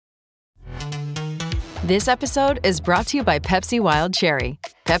This episode is brought to you by Pepsi Wild Cherry.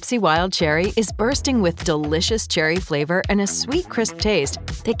 Pepsi Wild Cherry is bursting with delicious cherry flavor and a sweet, crisp taste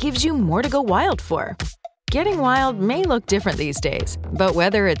that gives you more to go wild for. Getting wild may look different these days, but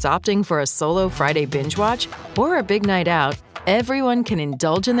whether it's opting for a solo Friday binge watch or a big night out, everyone can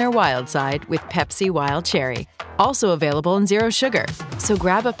indulge in their wild side with Pepsi Wild Cherry. Also available in Zero Sugar. So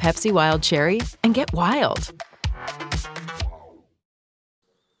grab a Pepsi Wild Cherry and get wild.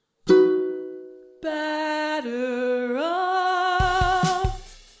 Batter up.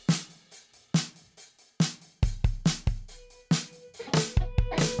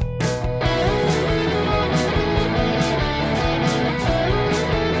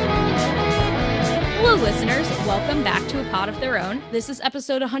 Hello, listeners. Welcome back to A Pod of Their Own. This is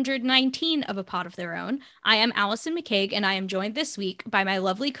episode 119 of A Pod of Their Own. I am Allison McCaig, and I am joined this week by my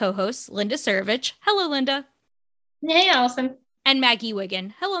lovely co-host, Linda Surovich. Hello, Linda. Hey, Allison. And Maggie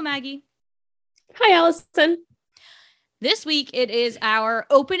Wiggin. Hello, Maggie. Hi, Allison. This week, it is our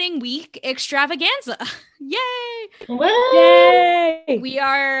opening week extravaganza. Yay! Woo! Yay! We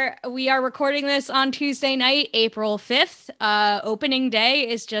are recording this on Tuesday night, April 5th. Opening day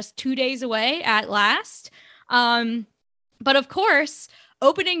is just 2 days away at last. But of course,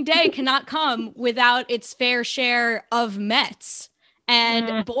 opening day cannot come without its fair share of Mets.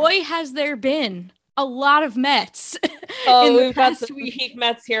 And boy, has there been a lot of Mets. Oh, we've got some peak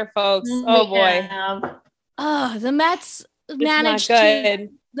Mets here, folks. Oh boy. The Mets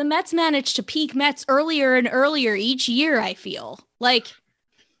managed to peak Mets earlier and earlier each year, I feel. I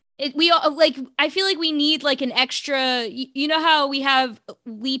feel like we need like an extra, you know how we have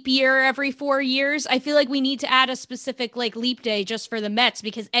leap year every 4 years? I feel like we need to add a specific like leap day just for the Mets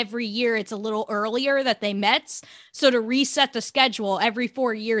because every year it's a little earlier that they Mets. So to reset the schedule every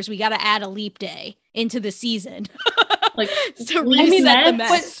 4 years, we got to add a leap day into the season. To reset the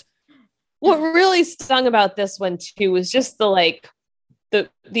Mets. What really stung about this one too was just the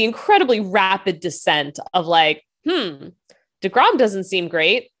incredibly rapid descent of DeGrom doesn't seem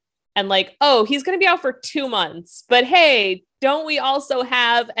great. And he's going to be out for 2 months. But hey, don't we also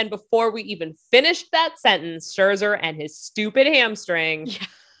have, and before we even finished that sentence, Scherzer and his stupid hamstring. Yeah.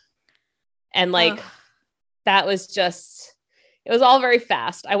 And that was just, it was all very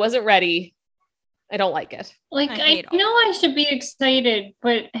fast. I wasn't ready. I don't like it. I know I should be excited,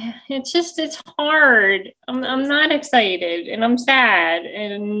 but it's hard. I'm not excited and I'm sad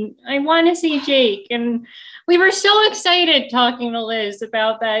and I want to see Jake. And we were so excited talking to Liz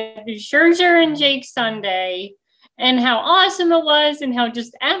about that Scherzer and Jake Sunday and how awesome it was and how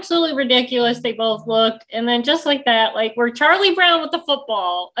just absolutely ridiculous they both looked. And then just like that, we're Charlie Brown with the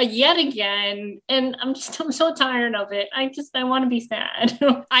football yet again. And I'm so tired of it. I want to be sad.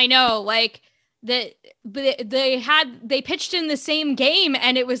 I know, they pitched in the same game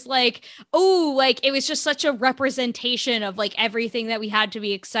and it was it was just such a representation of everything that we had to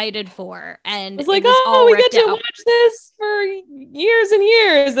be excited for. And it's we get to watch this for years and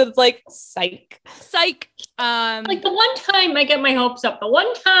years. It's psych. The one time I get my hopes up, the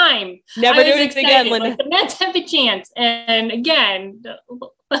one time never do it again, Linda. The Mets have a chance. And again,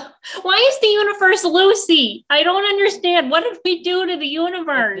 why is the universe Lucy? I don't understand. What did we do to the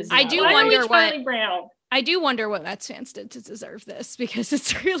universe? I do wonder what Mets fans did to deserve this because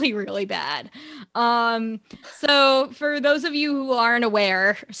it's really, really bad. So for those of you who aren't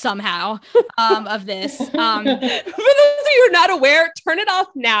aware somehow of this, for those of you who are not aware, turn it off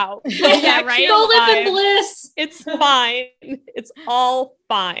now. Yeah, right. Go live in bliss. It's fine. It's all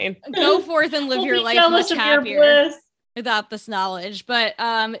fine. Go forth and live your life much happier without this knowledge. But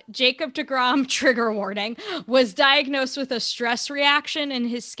Jacob deGrom, trigger warning, was diagnosed with a stress reaction in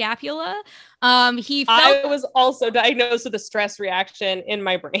his scapula. I was also diagnosed with a stress reaction in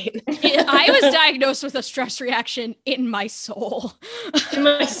my brain. I was diagnosed with a stress reaction in my soul. In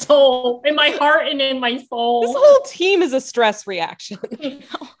my soul, in my heart, and in my soul. This whole team is a stress reaction.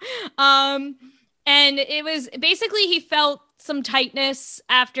 And it was basically he felt some tightness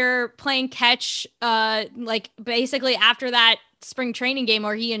after playing catch, basically after that spring training game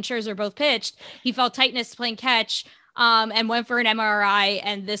where he and Scherzer both pitched, he felt tightness playing catch. And went for an MRI,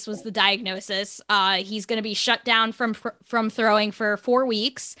 and this was the diagnosis. He's going to be shut down from throwing for 4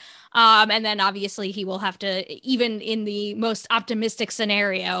 weeks. And then obviously he will have to, even in the most optimistic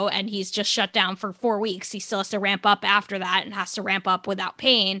scenario, and he's just shut down for 4 weeks, he still has to ramp up after that and has to ramp up without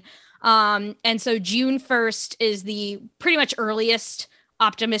pain. And so June 1st is the pretty much earliest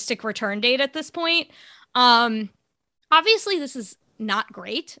optimistic return date at this point. Obviously this is not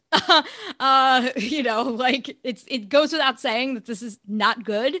great. It goes without saying that this is not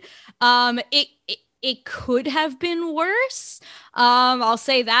good. it could have been worse. I'll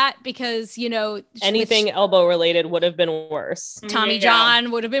say that because, anything elbow related would have been worse. Tommy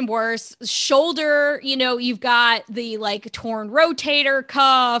John would have been worse. Shoulder, you've got the like torn rotator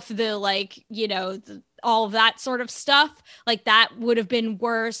cuff, the like, all of that sort of stuff, like that would have been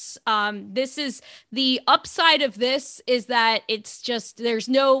worse. This is the upside of this is that it's just, there's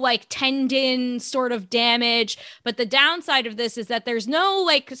no like tendon sort of damage, but the downside of this is that there's no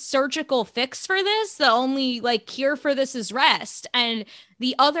like surgical fix for this. The only like cure for this is rest. And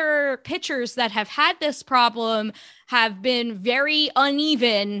the other pitchers that have had this problem have been very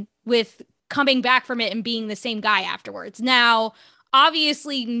uneven with coming back from it and being the same guy afterwards. Now,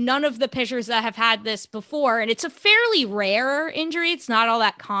 obviously, none of the pitchers that have had this before, and it's a fairly rare injury. It's not all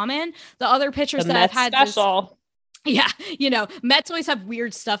that common. The other pitchers that have had special. Yeah, Mets always have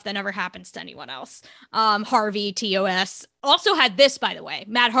weird stuff that never happens to anyone else. Harvey, TOS, also had this, by the way.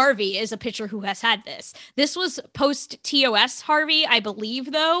 Matt Harvey is a pitcher who has had this. This was post-TOS Harvey, I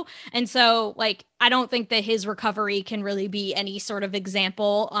believe, though. And so, like, I don't think that his recovery can really be any sort of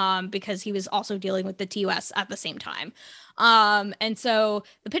example because he was also dealing with the TOS at the same time. And so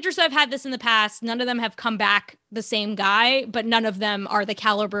the pitchers that have had this in the past, none of them have come back the same guy, but none of them are the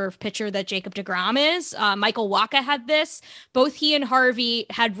caliber of pitcher that Jacob deGrom is. Michael Wacha had this. Both he and Harvey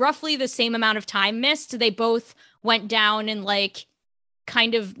had roughly the same amount of time missed. They both went down in like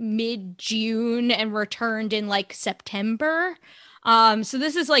kind of mid-June and returned in like September. So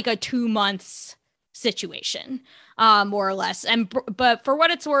this is like a 2 months situation. More or less. But for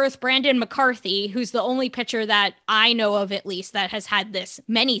what it's worth, Brandon McCarthy, who's the only pitcher that I know of at least that has had this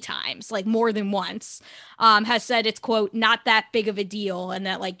many times, like more than once, has said it's, quote, not that big of a deal and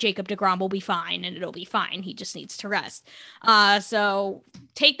that like Jacob deGrom will be fine and it'll be fine. He just needs to rest. So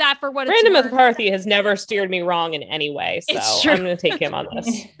take that for what Brandon it's worth. McCarthy has never steered me wrong in any way. So I'm going to take him on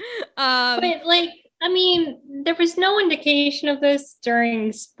this. But like, I mean, there was no indication of this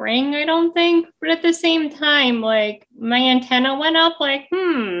during spring, I don't think. But at the same time, like, my antenna went up like,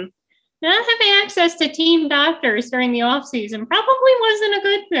 not having access to team doctors during the off season probably wasn't a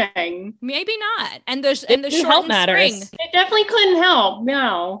good thing. Maybe not. And the shortened spring. It definitely couldn't help,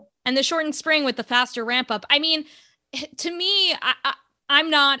 no. And the shortened spring with the faster ramp up. I mean, to me,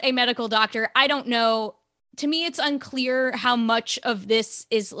 I'm not a medical doctor. I don't know. To me, it's unclear how much of this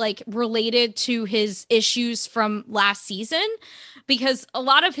is like related to his issues from last season, because a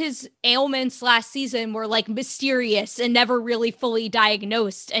lot of his ailments last season were like mysterious and never really fully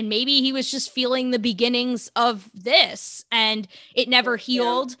diagnosed. And maybe he was just feeling the beginnings of this and it never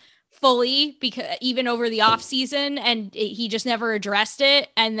healed fully, because even over the off season, and he just never addressed it.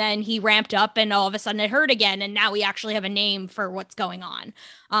 And then he ramped up and all of a sudden it hurt again. And now we actually have a name for what's going on.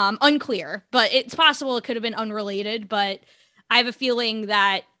 Unclear, but it's possible it could have been unrelated. But I have a feeling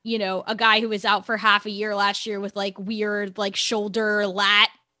that, a guy who was out for half a year last year with like weird, like shoulder, lat,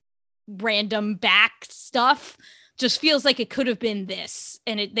 random back stuff just feels like it could have been this.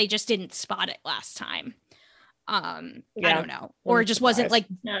 And they just didn't spot it last time. I don't know, or it just wasn't like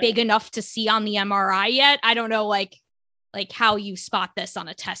big enough to see on the MRI yet. I don't know, like how you spot this on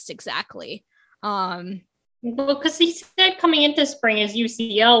a test exactly. Well, because he said coming into spring his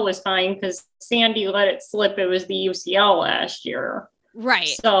UCL was fine because Sandy let it slip. It was the UCL last year, right?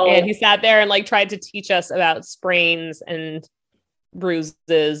 So and he sat there and like tried to teach us about sprains and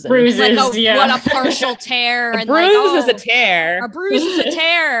bruises, like what a partial tear, and bruise is a tear. A bruise is a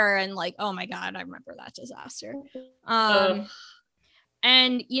tear, and like, oh my god, I remember that disaster. And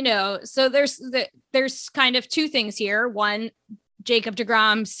so there's kind of two things here. One, Jacob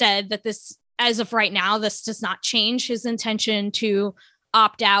deGrom said that this, as of right now, this does not change his intention to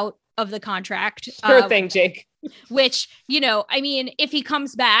opt out of the contract. Sure thing, Jake. Which, I mean, if he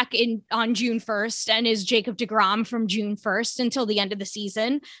comes back on June 1st and is Jacob deGrom from June 1st until the end of the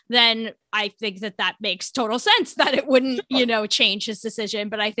season, then I think that makes total sense that it wouldn't, change his decision.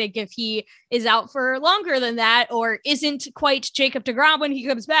 But I think if he is out for longer than that, or isn't quite Jacob deGrom when he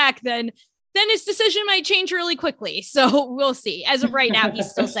comes back, then his decision might change really quickly. So we'll see. As of right now,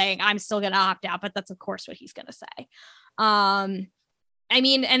 he's still saying, I'm still going to opt out, but that's of course what he's going to say. I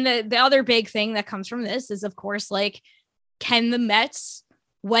mean, and the other big thing that comes from this is, of course, like, can the Mets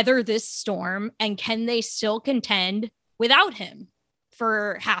weather this storm and can they still contend without him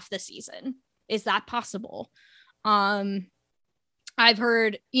for half the season? Is that possible? I've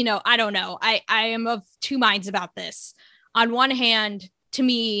heard, I don't know. I am of two minds about this. On one hand, to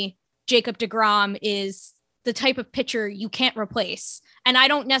me, Jacob deGrom is the type of pitcher you can't replace. And I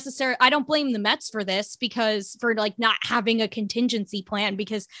don't blame the Mets for this, because for like not having a contingency plan,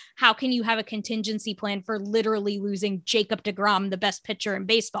 because how can you have a contingency plan for literally losing Jacob deGrom, the best pitcher in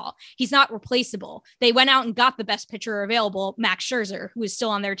baseball? He's not replaceable. They went out and got the best pitcher available, Max Scherzer, who is still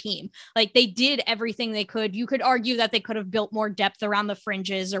on their team. Like, they did everything they could. You could argue that they could have built more depth around the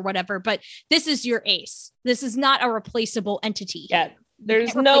fringes or whatever, but this is your ace. This is not a replaceable entity. Yeah.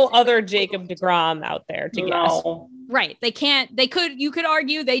 There's no other Jacob deGrom out there to guess. Right. You could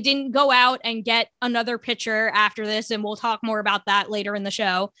argue they didn't go out and get another pitcher after this. And we'll talk more about that later in the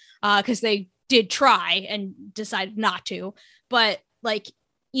show. Cause they did try and decided not to, but like,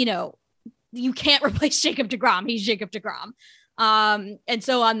 you know, you can't replace Jacob deGrom. He's Jacob deGrom. And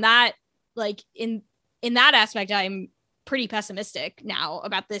so on that, like in that aspect, I'm pretty pessimistic now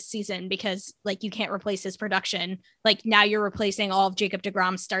about this season, because like you can't replace his production. Like now you're replacing all of Jacob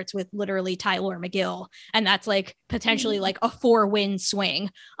deGrom starts with literally Tyler McGill. And that's like potentially like a 4-win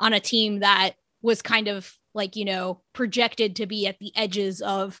swing on a team that was kind of like, you know, projected to be at the edges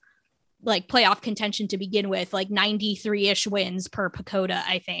of like playoff contention to begin with. Like 93-ish wins per PECOTA,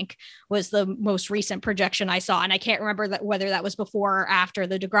 I think, was the most recent projection I saw. And I can't remember whether that was before or after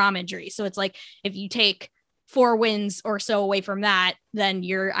the deGrom injury. So it's like, if you take 4 wins or so away from that, then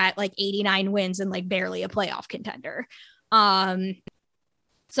you're at like 89 wins and like barely a playoff contender.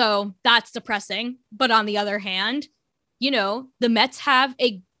 So that's depressing. But on the other hand, you know, the Mets have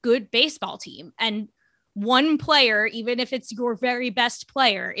a good baseball team, and one player, even if it's your very best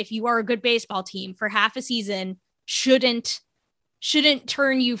player, if you are a good baseball team for half a season, shouldn't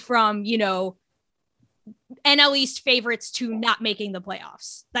turn you from, you know, NL East favorites to not making the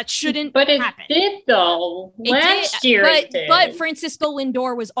playoffs. That shouldn't But it happen. did though. Last year it did. But Francisco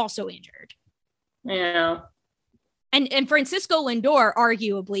Lindor was also injured. Yeah. And Francisco Lindor,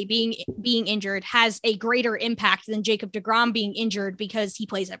 arguably being injured, has a greater impact than Jacob deGrom being injured, because he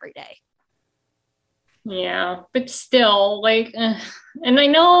plays every day. Yeah, but still, like, and I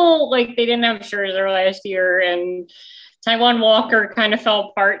know, like, they didn't have Scherzer last year, and Taijuan Walker kind of fell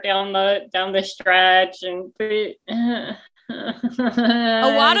apart down the stretch, and a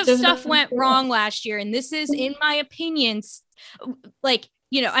lot of stuff went wrong last year, and this is, in my opinion, like,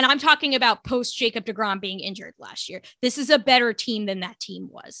 you know, and I'm talking about post Jacob deGrom being injured last year. This is a better team than that team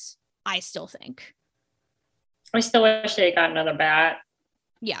was, I still think. I still wish they got another bat.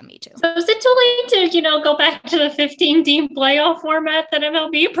 Yeah, me too. So is it too late to, you know, go back to the 15-team playoff format that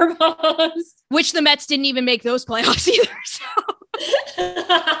MLB proposed? Which the Mets didn't even make those playoffs either. So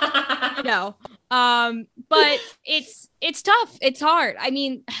no. But it's tough. It's hard. I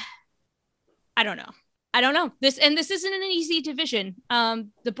mean, I don't know. This isn't an easy division.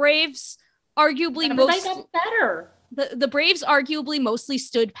 The Braves arguably better. The Braves arguably mostly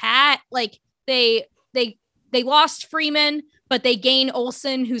stood pat. Like they lost Freeman, but they gain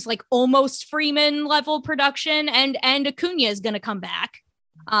Olsen, who's like almost Freeman level production, and Acuna is going to come back.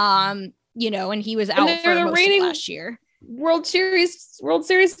 You know, and he was out for most of last year. World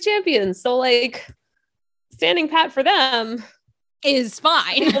Series champions. So like standing pat for them is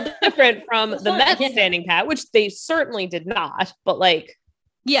fine. Different from the Mets standing pat, which they certainly did not, but like,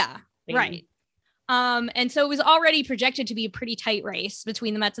 yeah, right. And so it was already projected to be a pretty tight race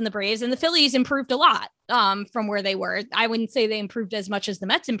between the Mets and the Braves, and the Phillies improved a lot from where they were. I wouldn't say they improved as much as the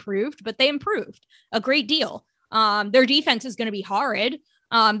Mets improved, but they improved a great deal. Their defense is going to be horrid.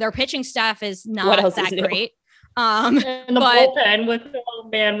 Their pitching staff is not that great. And the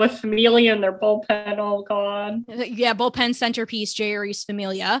bullpen with Familia and their bullpen all gone. Yeah, bullpen centerpiece Jeurys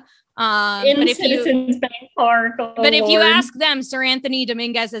Familia. In Citizens Bank Park. If you ask them, Sir Anthony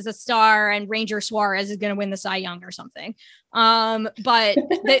Dominguez is a star and Ranger Suarez is going to win the Cy Young or something. But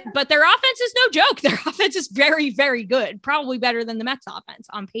their offense is no joke. Their offense is very, very good. Probably better than the Mets offense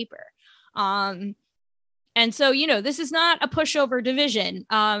on paper. And so, you know, this is not a pushover division.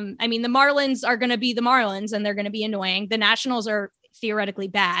 I mean, the Marlins are going to be the Marlins and they're going to be annoying. The Nationals are theoretically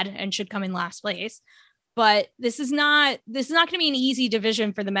bad and should come in last place. But this is not going to be an easy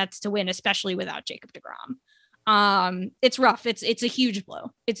division for the Mets to win, especially without Jacob deGrom. It's rough. It's a huge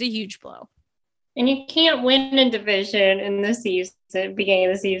blow. It's a huge blow. And you can't win a division in the season, beginning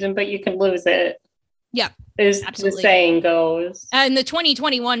of the season, but you can lose it. Yeah, as the saying goes. And the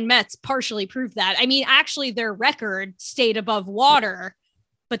 2021 Mets partially proved that. I mean, actually, their record stayed above water,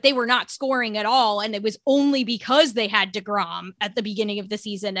 but they were not scoring at all. And it was only because they had deGrom at the beginning of the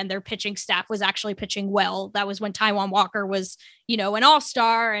season and their pitching staff was actually pitching well. That was when Taijuan Walker was, you know, an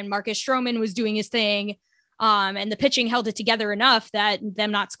all-star and Marcus Stroman was doing his thing. And the pitching held it together enough that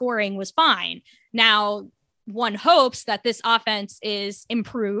them not scoring was fine. Now, one hopes that this offense is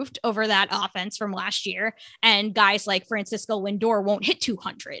improved over that offense from last year, and guys like Francisco Lindor won't hit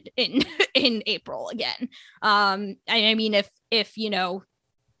 200 in April again. I mean, if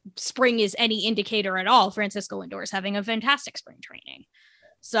spring is any indicator at all, Francisco Lindor is having a fantastic spring training.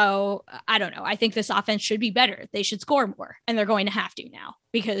 So I don't know. I think this offense should be better. They should score more, and they're going to have to now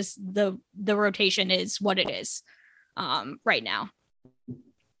because the rotation is what it is right now.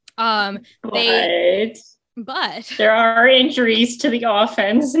 But there are injuries to the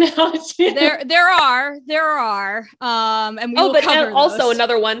offense now too. There are. And we will cover those. Also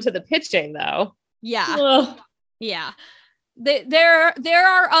another one to the pitching though. Yeah. Ugh. Yeah. There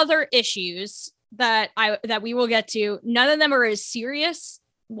are other issues that we will get to. None of them are as serious,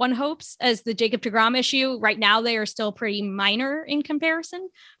 one hopes, as the Jacob deGrom issue. Right now, they are still pretty minor in comparison,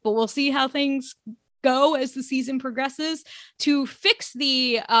 but we'll see how things go as the season progresses. To fix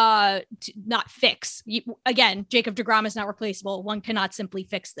again, Jacob deGrom is not replaceable. One cannot simply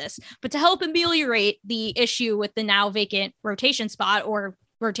fix this, but to help ameliorate the issue with the now vacant rotation spot, or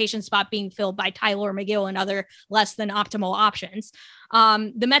rotation spot being filled by Tyler McGill and other less than optimal options,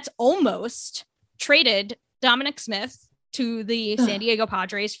 the Mets almost traded Dominic Smith to the San Diego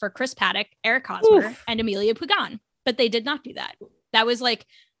Padres for Chris Paddack, Eric Hosmer, and Emilio Pagan, but they did not do that. That was like,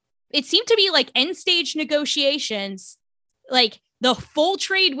 it seemed to be like end stage negotiations. Like the full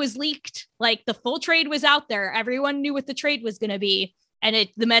trade was leaked. Like the full trade was out there. Everyone knew what the trade was going to be. And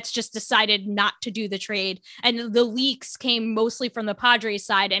the Mets just decided not to do the trade. And the leaks came mostly from the Padres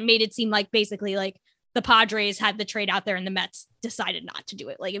side and made it seem like basically like the Padres had the trade out there and the Mets decided not to do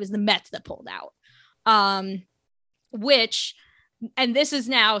it. Like it was the Mets that pulled out. And this is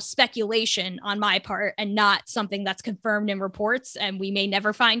now speculation on my part and not something that's confirmed in reports. And we may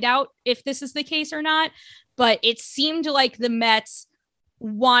never find out if this is the case or not, but it seemed like the Mets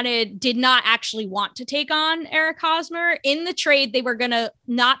did not actually want to take on Eric Hosmer. In the trade, they were going to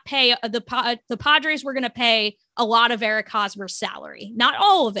not pay the Padres were going to pay a lot of Eric Hosmer's salary, not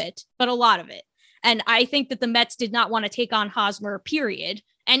all of it, but a lot of it. And I think that the Mets did not want to take on Hosmer, period,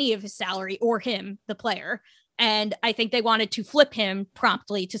 any of his salary or him, the player. And I think they wanted to flip him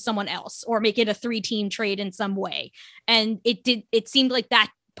promptly to someone else or make it a 3-team trade in some way. And it seemed like that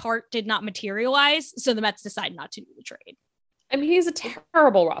part did not materialize. So the Mets decided not to do the trade. I mean, he's a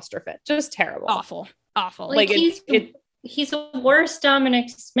terrible roster fit, just terrible. Awful. Like he's a worse Dominic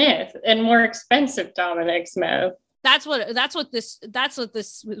Smith and more expensive Dominic Smith. That's what this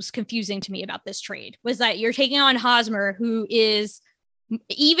was confusing to me about this trade, was that you're taking on Hosmer, who is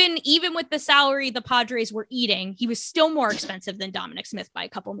even with the salary the Padres were eating, he was still more expensive than Dominic Smith by a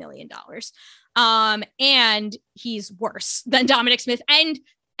couple $1 million. And he's worse than Dominic Smith. And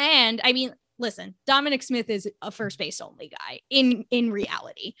I mean, listen, Dominic Smith is a first base only guy in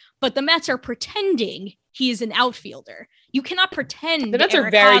reality, but the Mets are pretending he's an outfielder. You cannot pretend. The Mets are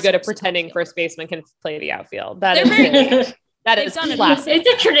very good at pretending first baseman can play the outfield. They're very good. That is classic. It's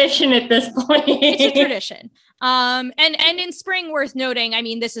a tradition at this point. It's a tradition. And in spring, worth noting, I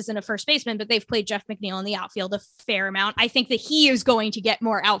mean, this isn't a first baseman, but they've played Jeff McNeil in the outfield a fair amount. I think that he is going to get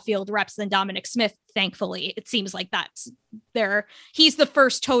more outfield reps than Dominic Smith. Thankfully, it seems like he's the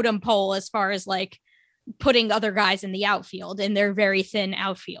first totem pole as far as like putting other guys in the outfield in their very thin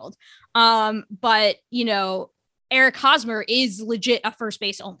outfield. But Eric Hosmer is legit a first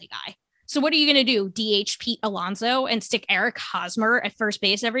base only guy. So what are you going to do? DH Pete Alonso and stick Eric Hosmer at first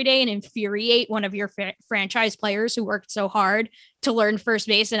base every day and infuriate one of your franchise players who worked so hard to learn first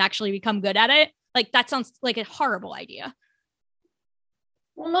base and actually become good at it? Like, that sounds like a horrible idea.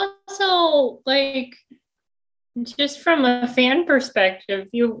 Well, also, like, just from a fan perspective,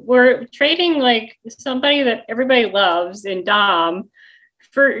 you were trading like somebody that everybody loves in Dom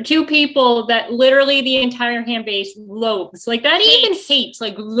for two people that literally the entire fan base loathes. Like that hates,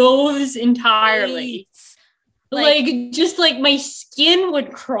 like loathes entirely. Like just like my skin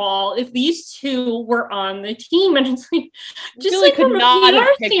would crawl if these two were on the team. And it's like, just really like could not have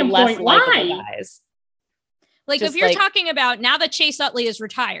picked less likable guys. Like just if you're talking about now that Chase Utley is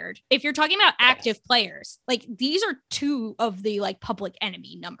retired, if you're talking about active players, like these are two of the like public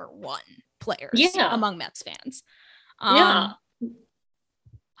enemy number one players among Mets fans.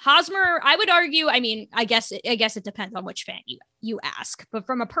 Hosmer, I would argue, I mean, I guess it depends on which fan you ask, but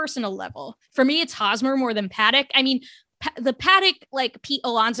from a personal level, for me, it's Hosmer more than Paddack. I mean, the Paddack, like Pete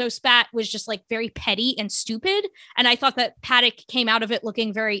Alonso spat was just like very petty and stupid. And I thought that Paddack came out of it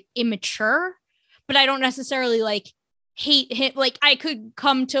looking very immature, but I don't necessarily like hate him. Like I could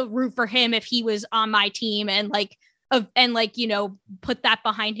come to root for him if he was on my team and like and like, you know, put that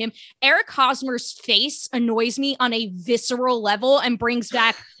behind him. Eric Hosmer's face annoys me on a visceral level and brings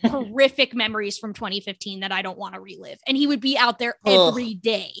back horrific memories from 2015 that I don't want to relive. And he would be out there every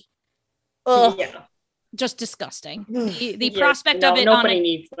day. Yeah. Just disgusting. The prospect of it nobody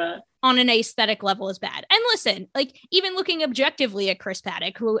needs that. On an aesthetic level is bad. And listen, like even looking objectively at Chris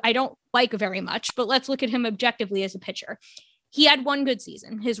Paddack, who I don't like very much, but let's look at him objectively as a pitcher. He had one good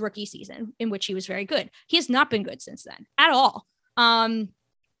season, his rookie season, in which he was very good. He has not been good since then at all.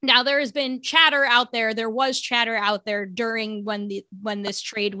 Now there has been chatter out there. There was chatter out there during when this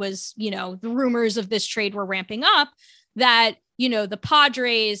trade was, you know, the rumors of this trade were ramping up that, you know, the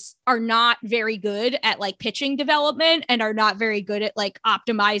Padres are not very good at like pitching development and are not very good at like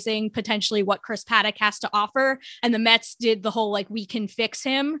optimizing potentially what Chris Paddack has to offer. And the Mets did the whole like, we can fix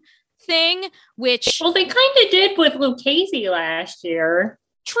him thing, which well, they kind of did with Lucchesi last year.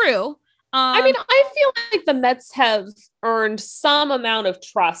 True. I mean, I feel like the Mets have earned some amount of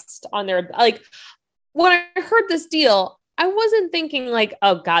trust on their, like, when I heard this deal, I wasn't thinking like,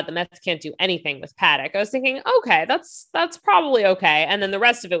 oh God, the Mets can't do anything with Paddack. I was thinking, okay, that's probably okay. And then the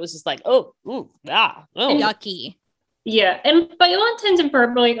rest of it was just like, yucky. Yeah. And by all intents and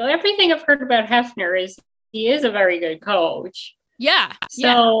purposes, everything I've heard about Hefner is he is a very good coach. Yeah.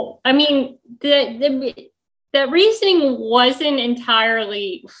 So, I mean, the reasoning wasn't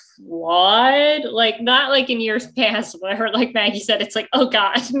entirely flawed, like not like in years past where, like Maggie said, it's like, oh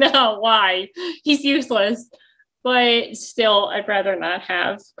God, no, why? He's useless. But still, I'd rather not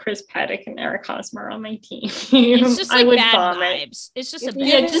have Chris Paddack and Eric Hosmer on my team. It's just like bad vibes. It's just a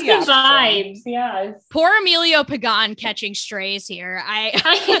bad just the vibes. Yeah. Poor Emilio Pagan catching strays here. He's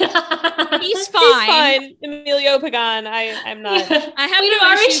fine. He's fine. Emilio Pagan. I'm not. I have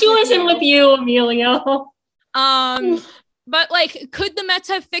our issue isn't with you, Emilio. But like, could the Mets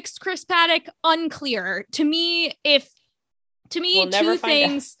have fixed Chris Paddack? Unclear. To me,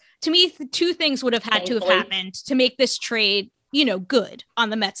 two things would have had to have happened to make this trade, you know, good on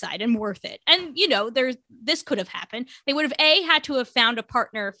the Mets side and worth it. And, you know, this could have happened. They would have had to have found a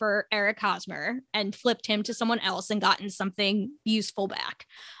partner for Eric Hosmer and flipped him to someone else and gotten something useful back.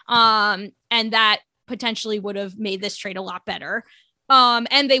 And that potentially would have made this trade a lot better.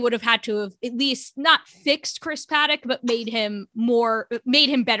 And they would have had to have at least not fixed Chris Paddack, but made him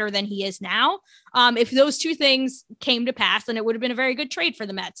better than he is now. If those two things came to pass, then it would have been a very good trade for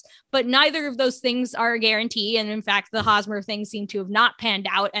the Mets. But neither of those things are a guarantee. And in fact, the Hosmer thing seemed to have not panned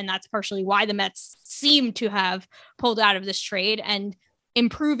out. And that's partially why the Mets seem to have pulled out of this trade. And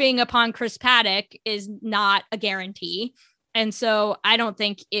improving upon Chris Paddack is not a guarantee. And so I don't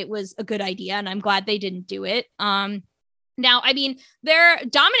think it was a good idea. And I'm glad they didn't do it. Now, I mean,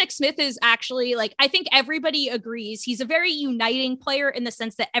 Dominic Smith is actually like, I think everybody agrees he's a very uniting player in the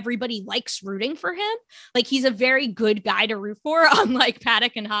sense that everybody likes rooting for him. Like he's a very good guy to root for, unlike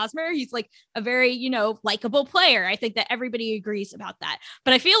Paddack and Hosmer. He's like a very, you know, likable player. I think that everybody agrees about that.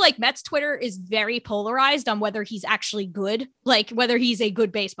 But I feel like Mets Twitter is very polarized on whether he's actually good, like whether he's a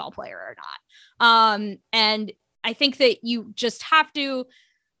good baseball player or not. And I think that you just have to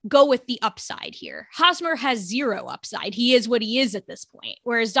go with the upside here. Hosmer has zero upside. He is what he is at this point.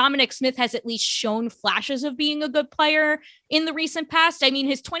 Whereas Dominic Smith has at least shown flashes of being a good player in the recent past. I mean,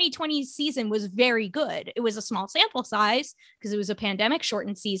 his 2020 season was very good. It was a small sample size because it was a pandemic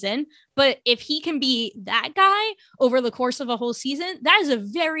shortened season. But if he can be that guy over the course of a whole season, that is a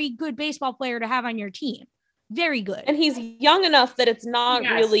very good baseball player to have on your team. Very good. And he's young enough that it's not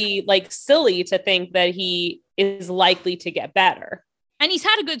really like silly to think that he is likely to get better. And he's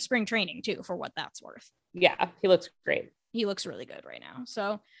had a good spring training too, for what that's worth. Yeah, he looks great. He looks really good right now.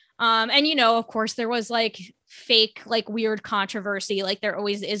 So, and you know, of course there was like fake, like weird controversy, like there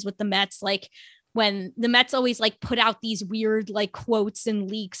always is with the Mets, like when the Mets always like put out these weird like quotes and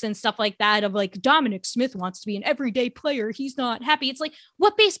leaks and stuff like that of like Dominic Smith wants to be an everyday player. He's not happy. It's like,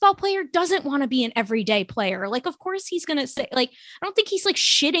 what baseball player doesn't want to be an everyday player? Like, of course he's going to say, like, I don't think he's like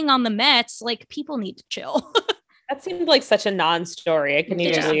shitting on the Mets. Like people need to chill. That seemed like such a non-story. I couldn't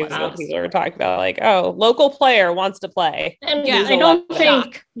even believe what people were talking about. Like, oh, local player wants to play. And I don't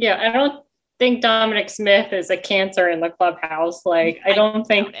think Dominic Smith is a cancer in the clubhouse. Like, I don't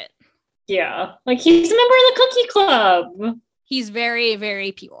think it. Yeah. Like he's a member of the Cookie Club. He's very,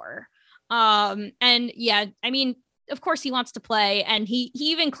 very pure. And yeah, I mean, of course he wants to play. And he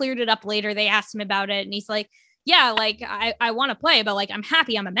even cleared it up later. They asked him about it and he's like, yeah, like I want to play, but like I'm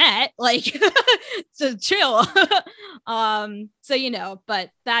happy I'm a Met, like so chill. So you know, but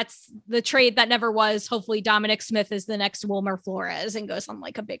that's the trade that never was. Hopefully Dominic Smith is the next Wilmer Flores and goes on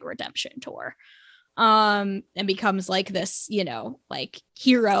like a big redemption tour. and becomes like this, like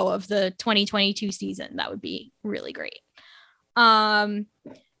hero of the 2022 season. That would be really great.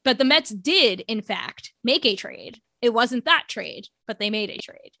 But the Mets did, in fact, make a trade. It wasn't that trade, but they made a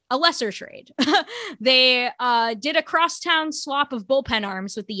trade, a lesser trade. They did a crosstown swap of bullpen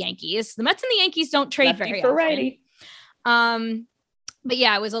arms with the Yankees. The Mets and the Yankees don't trade Lefty very for often. righty. But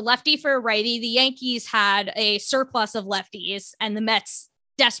yeah, it was a lefty for a righty. The Yankees had a surplus of lefties, and the Mets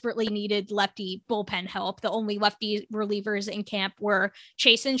desperately needed lefty bullpen help. The only lefty relievers in camp were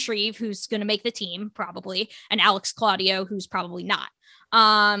Chasen Shreve, who's going to make the team probably, and Alex Claudio, who's probably not.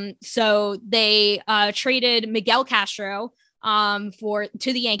 So they traded Miguel Castro to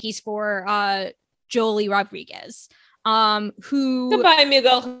the Yankees for Joely Rodriguez. Goodbye,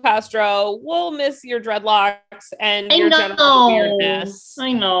 Miguel Castro. We'll miss your dreadlocks and your general weirdness.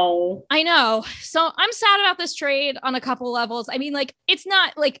 I know. So I'm sad about this trade on a couple levels. I mean, like, it's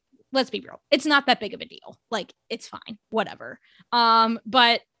not like, let's be real, it's not that big of a deal. Like, it's fine, whatever.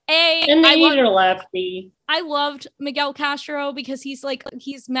 But and they needed a lefty. I loved Miguel Castro because he's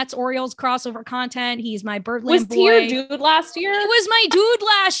Mets Orioles crossover content. He's my Birdland boy. Was he your dude last year? He was my dude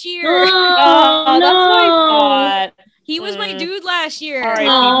last year. Oh, that's what I thought. He was my dude last year.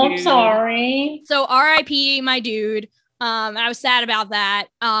 I'm sorry. So RIP, my dude. I was sad about that.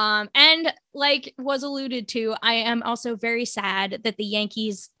 And like was alluded to, I am also very sad that the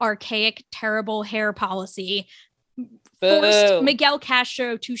Yankees' archaic, terrible hair policy forced Miguel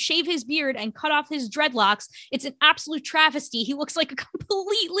Castro to shave his beard and cut off his dreadlocks. It's an absolute travesty. He looks like a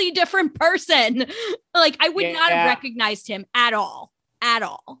completely different person. Like, I would not have recognized him at all.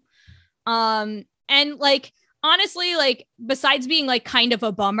 And like, honestly, like, besides being like kind of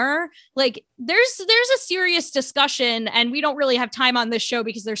a bummer, like there's a serious discussion, and we don't really have time on this show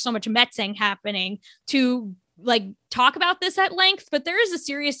because there's so much Metsing happening to like talk about this at length, but there is a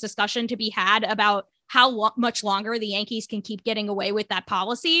serious discussion to be had about how much longer the Yankees can keep getting away with that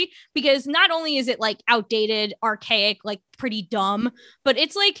policy, because not only is it like outdated, archaic, like pretty dumb, but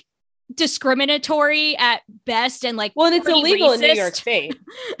it's like discriminatory at best and like, well, and it's illegal racist. In New York State.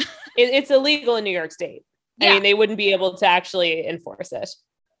 It's illegal in New York State. Yeah. I mean, they wouldn't be able to actually enforce it.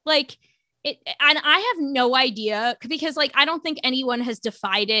 Like it, and I have no idea because like I don't think anyone has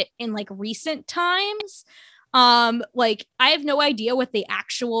defied it in like recent times. Like I have no idea what the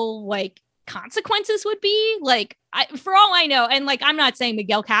actual like consequences would be. Like for all I know, and like I'm not saying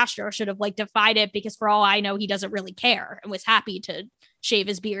Miguel Castro should have like defied it, because for all I know he doesn't really care and was happy to shave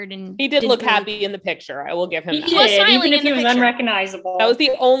his beard, and he did look happy in the picture. I will give him that. He was smiling, even if he was unrecognizable. That was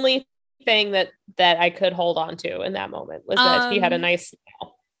the only thing that I could hold on to in that moment, was that he had a nice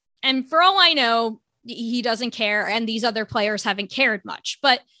smile. And for all I know, he doesn't care, and these other players haven't cared much.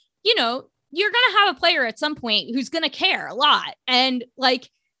 But you know, you're gonna have a player at some point who's gonna care a lot, and like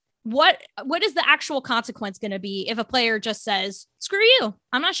what is the actual consequence going to be if a player just says, screw you,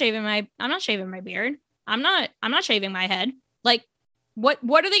 I'm not shaving my beard, I'm not shaving my head? Like what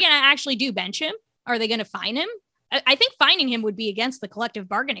are they going to actually do? Bench him? Are they going to fine him? I think fining him would be against the collective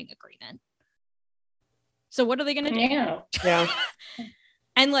bargaining agreement. So what are they going to do? Yeah.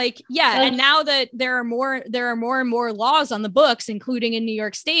 And like, and now that there are more and more laws on the books, including in New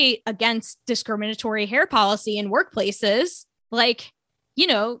York State, against discriminatory hair policy in workplaces, like, you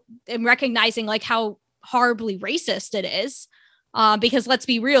know, and recognizing like how horribly racist it is, because let's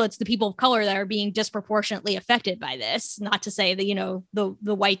be real, it's the people of color that are being disproportionately affected by this. Not to say that, you know,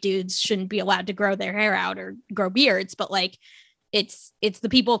 the white dudes shouldn't be allowed to grow their hair out or grow beards, but like it's the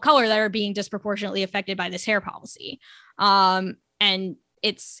people of color that are being disproportionately affected by this hair policy. And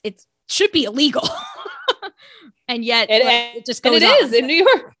it should be illegal. And yet it just goes on. It is in New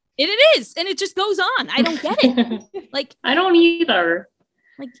York. It is. And it just goes on. I don't get it. Like, I don't either.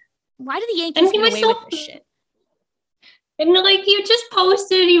 Like, why do the Yankees get away with this shit? And like, he just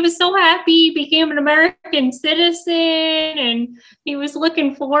posted, he was so happy he became an American citizen, and he was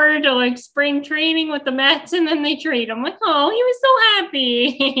looking forward to like spring training with the Mets, and then they trade him. Like, oh, he was so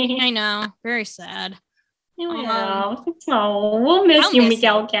happy. I know. Very sad. Yeah. We'll miss you,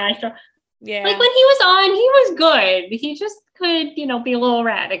 Miguel Castro. Yeah. Like when he was on, he was good. He just could, you know, be a little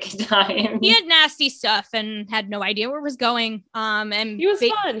erratic at times. He had nasty stuff and had no idea where it was going. And he was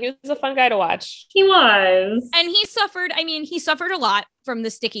fun. He was a fun guy to watch. He was. And he suffered a lot from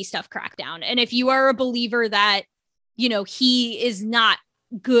the sticky stuff crackdown. And if you are a believer that, you know, he is not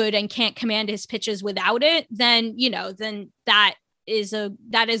good and can't command his pitches without it, then, you know, then that is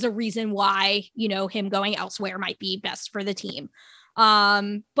a reason why, you know, him going elsewhere might be best for the team.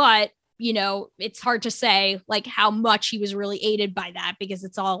 But you know, it's hard to say like how much he was really aided by that, because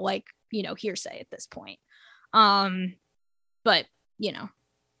it's all like, you know, hearsay at this point. But you know,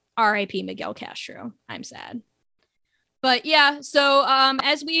 R.I.P. Miguel Castro. I'm sad. But yeah, so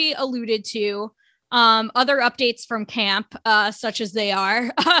as we alluded to, other updates from camp, such as they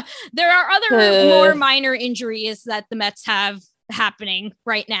are, there are other more minor injuries that the Mets have happening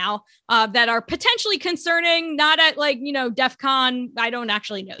right now that are potentially concerning, not at like, DEFCON. I don't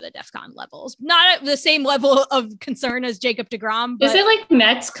actually know the DEFCON levels, not at the same level of concern as Jacob deGrom. Is it like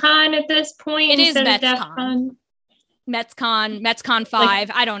MetsCon at this point? It is MetsCon. MetsCon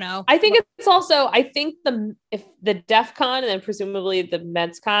 5. I don't know. I think it's also, if the DEFCON and then presumably the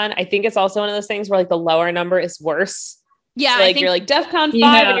MetsCon, I think it's also one of those things where like the lower number is worse. Yeah. So, like you're like DEFCON 5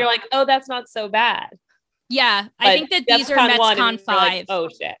 and you're like, oh, that's not so bad. Yeah. I think that these are MetsCon 5. Like, oh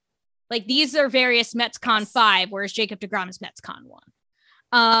shit. Like these are various MetsCon 5, whereas Jacob deGrom is MetsCon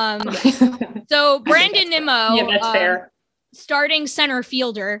 1. So Brandon Nimmo. Yeah, that's fair. Starting center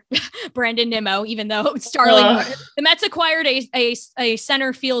fielder, Brandon Nimmo, even though Starling, the Mets acquired a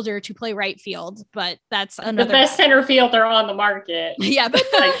center fielder to play right field, but that's another. The best center fielder on the market. Yeah, but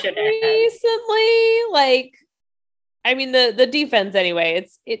recently, like, I mean, the defense anyway,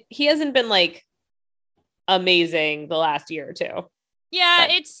 he hasn't been like amazing the last year or two. Yeah,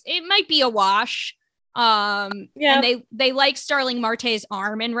 but it might be a wash. And they like Starling Marte's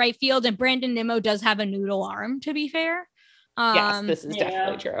arm in right field, and Brandon Nimmo does have a noodle arm, to be fair. Yes, this is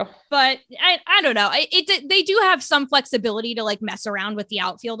definitely true. But I don't know. They do have some flexibility to like mess around with the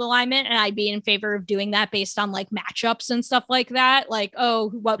outfield alignment, and I'd be in favor of doing that based on like matchups and stuff like that. Like,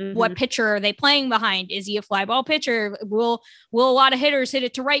 what pitcher are they playing behind? Is he a fly ball pitcher? Will a lot of hitters hit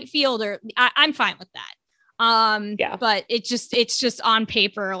it to right field? Or I'm fine with that. But it's just on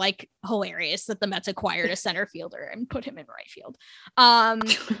paper like hilarious that the Mets acquired a center fielder and put him in right field.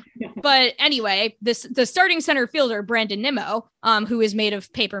 But anyway, the starting center fielder, Brandon Nimmo, who is made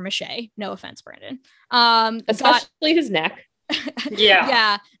of paper mache. No offense, Brandon. Especially his neck.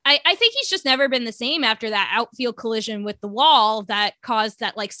 Yeah. I think he's just never been the same after that outfield collision with the wall that caused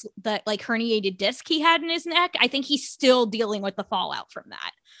that herniated disc he had in his neck. I think he's still dealing with the fallout from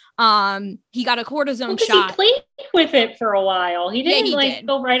that. He got a cortisone shot. He played with it for a while. He didn't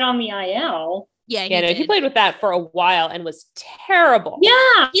go right on the IL. Yeah, he played with that for a while and was terrible.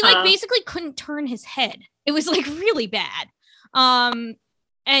 Yeah. He basically couldn't turn his head. It was like really bad.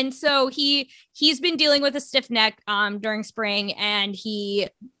 And so he's been dealing with a stiff neck during spring, and he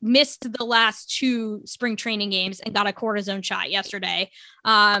missed the last 2 spring training games and got a cortisone shot yesterday.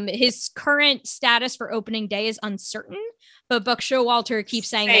 His current status for opening day is uncertain, but Buck Showalter keeps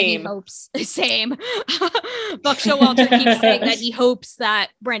saying that he hopes. Same. Buck Showalter keeps saying that he hopes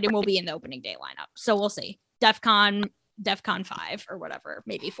that Brandon will be in the opening day lineup. So we'll see. DEFCON 5 or whatever,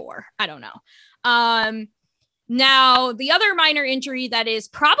 maybe 4. I don't know. Now, the other minor injury that is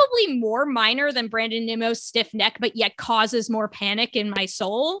probably more minor than Brandon Nimmo's stiff neck, but yet causes more panic in my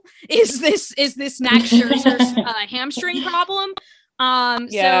soul is this Max Scherzer's hamstring problem.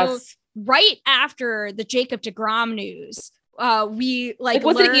 So right after the Jacob deGrom news, we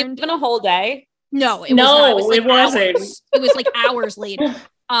was it even a whole day? No, it wasn't. It was like hours later.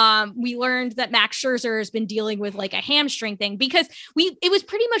 We learned that Max Scherzer has been dealing with like a hamstring thing because it was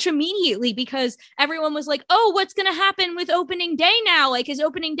pretty much immediately because everyone was like, oh, what's going to happen with opening day now? Like his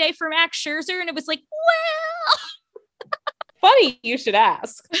opening day for Max Scherzer. And it was like, well, funny. You should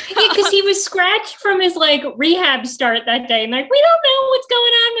ask. Because he was scratched from his like rehab start that day. And like, we don't know what's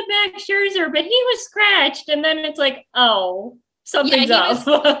going on with Max Scherzer, but he was scratched. And then it's like, oh, something's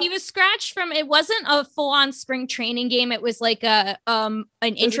up. He was scratched from, it wasn't a full-on spring training game. It was like an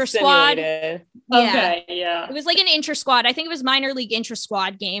intra-squad. Okay, yeah. It was like an intra-squad. I think it was minor league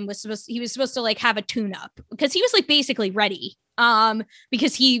intra-squad game. He was supposed to like have a tune-up because he was like basically ready.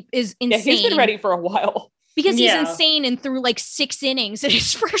 Because he is insane. Yeah, he's been ready for a while. Because he's insane and threw like 6 innings at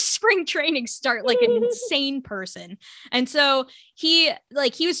his first spring training start, like an insane person. And so he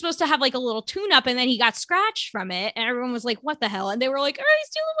was supposed to have like a little tune-up and then he got scratched from it. And everyone was like, what the hell? And they were like, oh, he's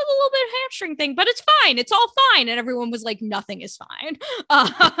dealing with a little bit of hamstring thing, but it's fine. It's all fine. And everyone was like, nothing is fine.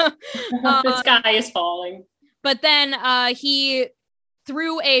 The sky is falling. But then he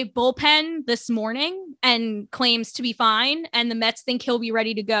threw a bullpen this morning and claims to be fine. And the Mets think he'll be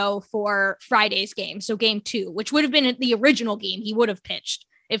ready to go for Friday's game. So game 2, which would have been the original game he would have pitched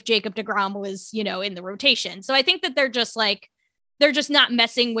if Jacob deGrom was, in the rotation. So I think that they're just not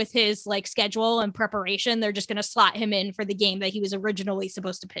messing with his like schedule and preparation. They're just going to slot him in for the game that he was originally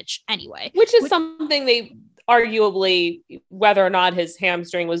supposed to pitch anyway. Which is something they arguably, whether or not his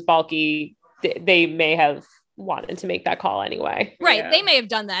hamstring was bulky, they may have wanted to make that call anyway. Right. Yeah. They may have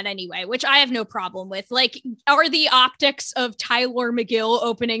done that anyway, which I have no problem with. Like, are the optics of Tyler McGill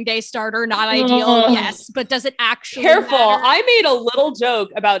opening day starter not ideal? Ugh. Yes. But does it actually Careful. matter? I made a little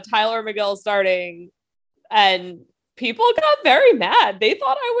joke about Tyler McGill starting and people got very mad. They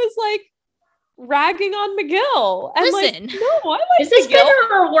thought I was like ragging on McGill. And Listen. like, no, I like Is this McGill.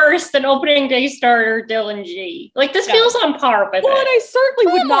 better or worse than opening day starter Dylan G? Like, this No. feels on par with Well, and it. I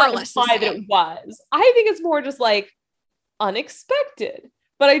certainly would More or not less the imply that same. it was. I think it's more just like unexpected.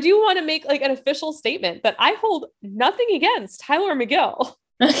 But I do want to make like an official statement that I hold nothing against Tyler McGill.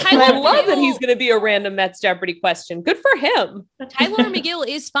 And I Tyler love that McGill- he's going to be a random Mets Jeopardy question. Good for him. Tyler McGill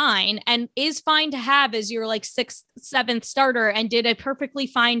is fine and is fine to have as your like 6th, 7th starter and did a perfectly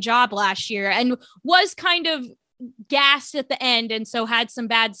fine job last year and was kind of gassed at the end and so had some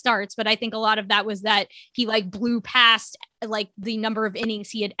bad starts. But I think a lot of that was that he like blew past like the number of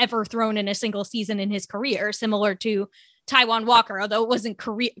innings he had ever thrown in a single season in his career, similar to Taijuan Walker, although it wasn't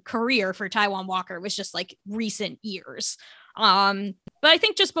career for Taijuan Walker. It was just like recent years. But I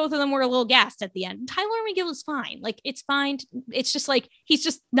think just both of them were a little gassed at the end. Tyler McGill is fine. Like, it's fine. It's just like, he's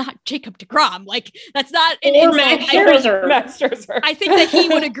just not Jacob DeGrom. Like, that's not an Or insult. Max Scherzer. Max Scherzer. I think that he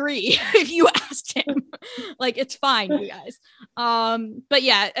would agree if you asked him. Like, it's fine, you guys. But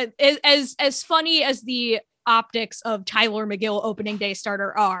yeah, as funny as the optics of Tyler McGill opening day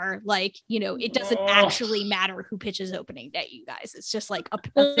starter are, like, you know, it doesn't actually matter who pitches opening day, you guys. It's just like a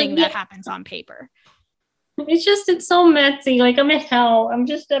thing that happens on paper. It's so messy. Like, I'm in hell. I'm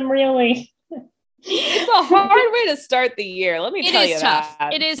really. It's a hard way to start the year. Let me It tell you is tough.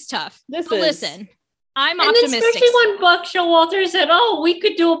 that. It is tough. This But is- listen, I'm And optimistic. especially when Buck Showalter said, "Oh, we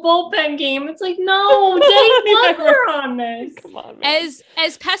could do a bullpen game." It's like, no, Dave Butler on this. Come on, man.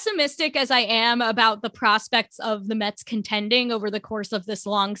 As pessimistic as I am about the prospects of the Mets contending over the course of this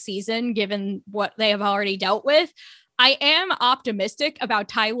long season, given what they have already dealt with, I am optimistic about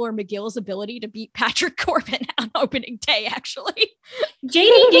Tyler McGill's ability to beat Patrick Corbin on opening day, actually.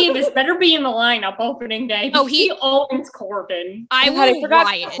 JD Davis better be in the lineup opening day. Oh, because he owns Corbin. I God, I will forgot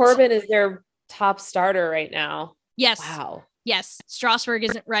riot. Corbin is their top starter right now. Yes. Wow. Yes. Strasburg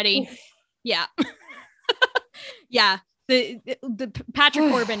isn't ready. Yeah. Yeah. The Patrick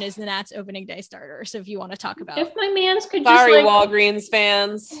Corbin is the Nats opening day starter. So if you want to talk about If my mans could Sorry, just like, Walgreens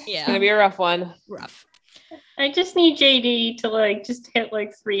fans. It's yeah, gonna be a rough one. rough. I just need JD to like just hit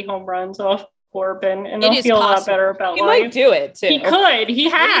like 3 home runs off Corbin, and It I'll is feel a lot possible. better about He life. might do it too. He could. He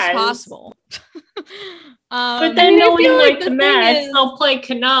It has. is possible. But then I knowing feel like the the thing Mets, is- they'll play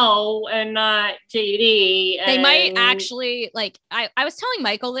Cano and not JD. they might and- actually like I was telling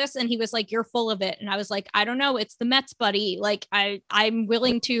Michael this and he was like, you're full of it. And I was like, I don't know, it's the Mets, buddy. Like I'm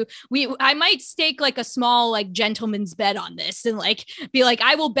willing to I might stake like a small like gentleman's bet on this and like be like,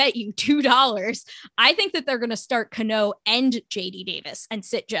 I will bet you $2. I think that they're gonna start Cano and JD Davis and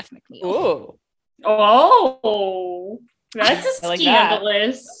sit Jeff McNeil. Ooh. Oh, that's I like that.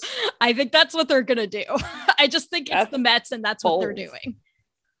 scandalous. I think that's what they're gonna do. I just think it's That's the Mets and that's what they're bold. doing.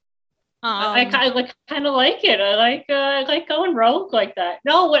 I kind of like it. I like going rogue like that.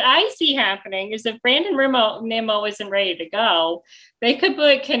 No, what I see happening is if Brandon Nimmo isn't ready to go, they could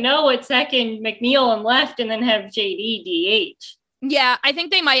put Cano at second, McNeil in left, and then have JD DH. Yeah, I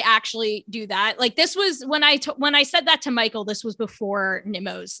think they might actually do that. Like this was when I said that to Michael, this was before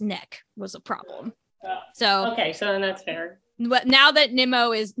Nimmo's neck was a problem. Oh, So Okay, so then that's fair. but now that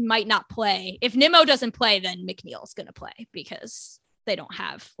Nimmo might not play, if Nimmo doesn't play, then McNeil's going to play because they don't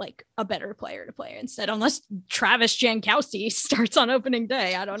have like a better player to play instead, unless Travis Jankowski starts on opening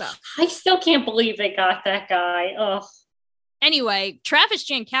day. I don't know. I still can't believe they got that guy. Ugh. Anyway, Travis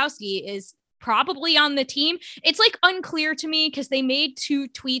Jankowski is probably on the team. It's like unclear to me because they made 2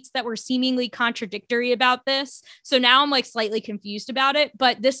 tweets that were seemingly contradictory about this. So now I'm like slightly confused about it.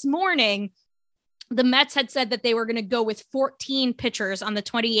 But this morning, the Mets had said that they were going to go with 14 pitchers on the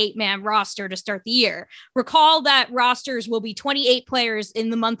 28-man roster to start the year. Recall that rosters will be 28 players in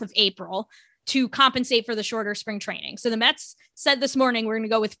the month of April to compensate for the shorter spring training. So the Mets said this morning, we're going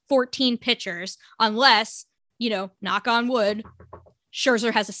to go with 14 pitchers unless, you know, knock on wood,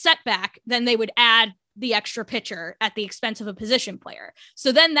 Scherzer has a setback, then they would add the extra pitcher at the expense of a position player.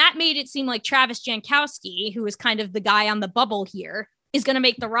 So then that made it seem like Travis Jankowski, who is kind of the guy on the bubble here, is going to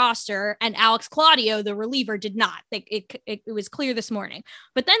make the roster, and Alex Claudio, the reliever, did not. It was clear this morning.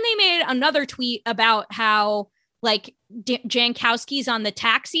 But then they made another tweet about how like Jankowski's on the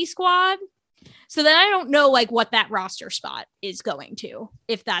taxi squad. So then I don't know like what that roster spot is going to,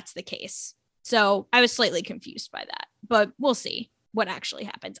 if that's the case. So I was slightly confused by that, but we'll see what actually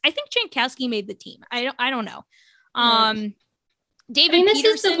happens. I think Jankowski made the team. I don't know. David this is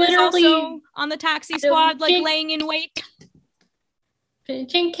Peterson is literally also on the taxi squad, like Jake- laying in wait.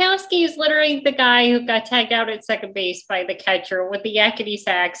 Jankowski is literally the guy who got tagged out at second base by the catcher with the yakety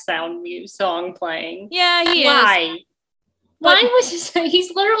sax song playing. Yeah, he is. Why? But- Why was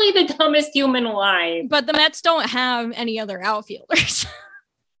he's literally the dumbest human alive? But the Mets don't have any other outfielders.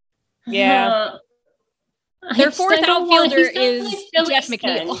 Yeah. Their I fourth don't want- outfielder he's not is like Phillies Jeff then.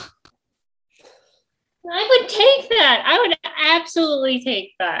 McNeil. I would take that. I would absolutely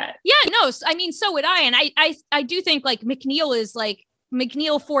take that. Yeah, no, I mean, so would I. And I do think like McNeil is like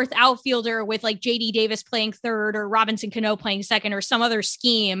McNeil fourth outfielder with like JD Davis playing third or Robinson Cano playing second or some other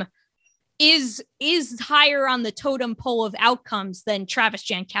scheme is higher on the totem pole of outcomes than Travis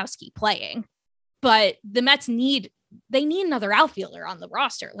Jankowski playing. But the Mets need another outfielder on the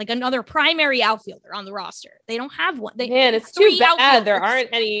roster, like another primary outfielder on the roster. They don't have one. Man, it's too bad there aren't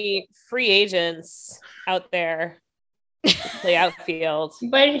any free agents out there to play outfield.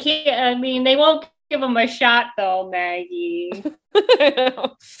 But they won't give him a shot though, Maggie.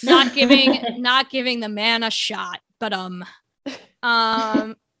 not giving the man a shot. But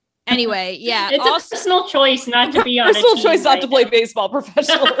anyway, yeah. It's a personal choice not to be on personal a team choice not right to play now. baseball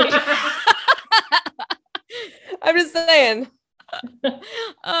professionally. I'm just saying.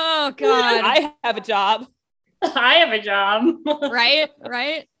 Oh God. I have a job. I have a job.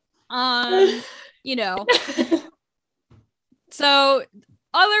 right. You know. So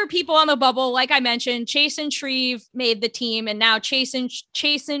other people on the bubble, like I mentioned, Chasen Shreve made the team, and now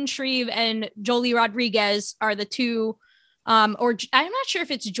Chasen Shreve and Jolie Rodriguez are the two. Or I'm not sure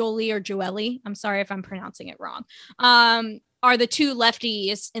if it's Jolie or Joelle. I'm sorry if I'm pronouncing it wrong. Are the two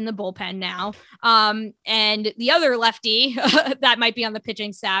lefties in the bullpen now. And the other lefty that might be on the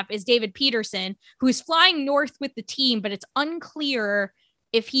pitching staff is David Peterson, who is flying north with the team, but it's unclear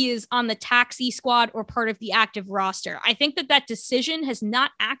if he is on the taxi squad or part of the active roster. I think that decision has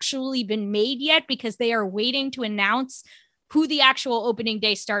not actually been made yet because they are waiting to announce who the actual opening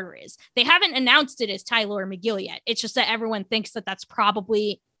day starter is. They haven't announced it as Tyler McGill yet. It's just that everyone thinks that that's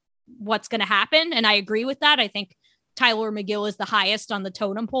probably what's going to happen. And I agree with that. I think Tyler McGill is the highest on the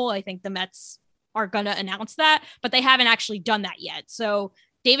totem pole. I think the Mets are going to announce that, but they haven't actually done that yet. So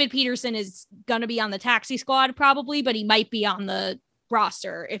David Peterson is going to be on the taxi squad probably, but he might be on the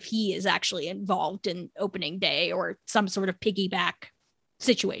roster if he is actually involved in opening day or some sort of piggyback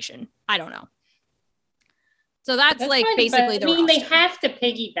situation. I don't know. So that's like fine, basically but, the roster. they have to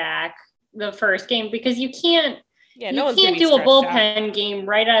piggyback the first game because you can't Yeah, you can't do a bullpen game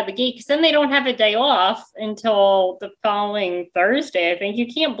right out of the gate because then they don't have a day off until the following Thursday. I think you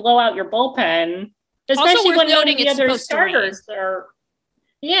can't blow out your bullpen, especially worth when none noting of the it's other supposed to rain. starters are.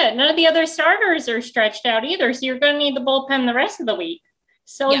 Yeah, none of the other starters are stretched out either, so you're going to need the bullpen the rest of the week.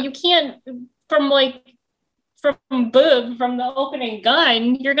 So Yeah. you can't from the opening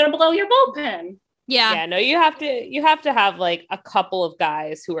gun, you're going to blow your bullpen. Yeah. No, you have to have like a couple of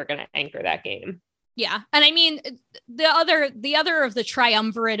guys who are going to anchor that game. Yeah. And I mean, the other of the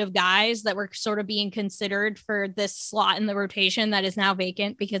triumvirate of guys that were sort of being considered for this slot in the rotation that is now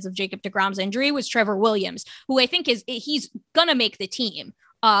vacant because of Jacob deGrom's injury was Trevor Williams, who I think he's going to make the team.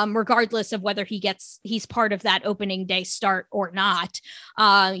 Regardless of whether he's part of that opening day start or not.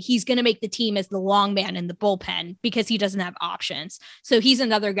 He's going to make the team as the long man in the bullpen because he doesn't have options. So he's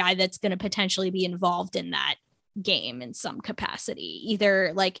another guy that's going to potentially be involved in that game in some capacity.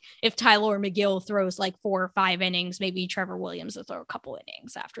 Either like if Tyler McGill throws like 4 or 5 innings, maybe Trevor Williams will throw a couple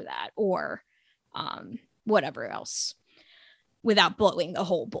innings after that, or whatever else without blowing the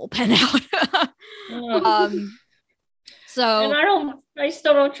whole bullpen out. So And I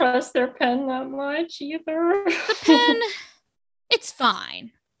still don't trust their pen that much either. the pen, it's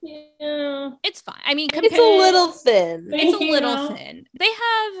fine. Yeah. It's fine. I mean, It's a little thin. It's a little Yeah. thin. They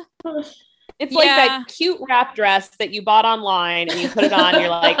have It's like Yeah. that cute wrap dress that you bought online and you put it on. You're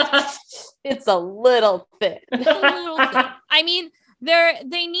like, it's a little thin. a little thin. I mean,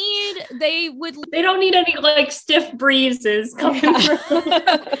 they would They don't need any like stiff breezes coming through.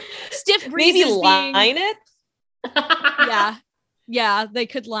 stiff breezes Maybe being- line it. Yeah, they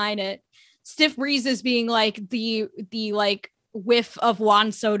could line it. Stiff breezes being like the like whiff of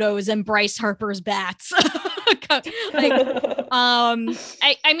Juan Soto's and Bryce Harper's bats. Like,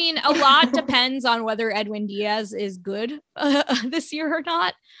 I mean, a lot depends on whether Edwin Diaz is good this year or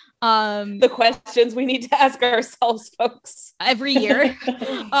not. The questions we need to ask ourselves, folks. Every year.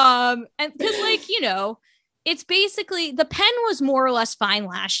 And because, like, you know, it's basically the pen was more or less fine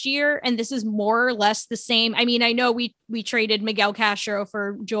last year, and this is more or less the same. I mean, I know we traded Miguel Castro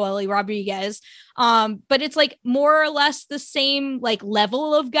for Joely Rodriguez, but it's like more or less the same like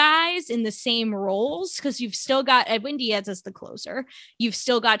level of guys in the same roles, because you've still got Edwin Diaz as the closer, you've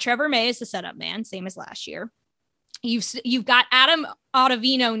still got Trevor May as the setup man, same as last year. You've got Adam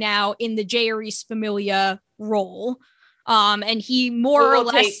Ottavino now in the Jeurys Familia role, and he more or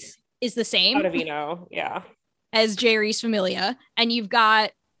less is the same Ottavino, as Jeurys Familia. And you've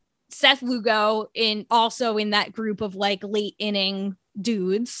got Seth Lugo also in that group of like late inning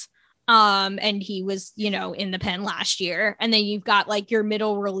dudes. And he was, in the pen last year. And then you've got like your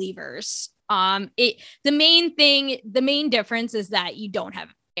middle relievers. The main difference is that you don't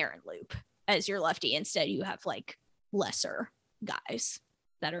have Aaron Loup as your lefty. Instead, you have like lesser guys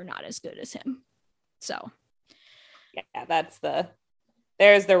that are not as good as him. So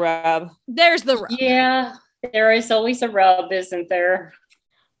there's the rub. Yeah, there is always a rub, isn't there?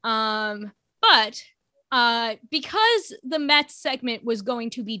 But because the Mets segment was going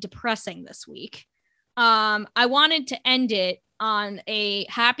to be depressing this week, I wanted to end it on a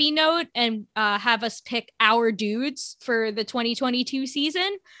happy note and have us pick our dudes for the 2022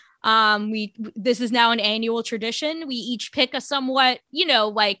 season. This is now an annual tradition. We each pick a somewhat,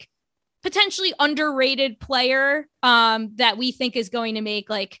 like potentially underrated player that we think is going to make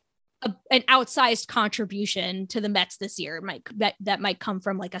like an outsized contribution to the Mets this year. That might come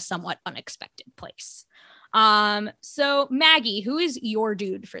from like a somewhat unexpected place. So Maggie, who is your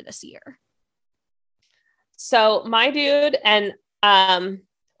dude for this year? So my dude, and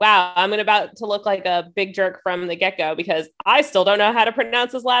wow, I'm about to look like a big jerk from the get-go because I still don't know how to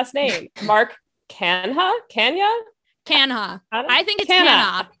pronounce his last name. Mark Canha? I think it's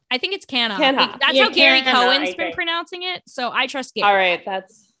Canha. I think it's Canha. That's how Gary Cohen's been pronouncing it. So I trust Gary. All right.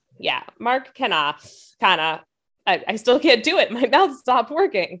 Mark Canha. I still can't do it. My mouth stopped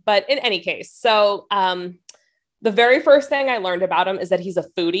working. But in any case, so the very first thing I learned about him is that he's a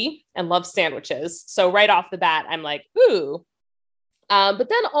foodie and loves sandwiches. So right off the bat, I'm like, ooh. But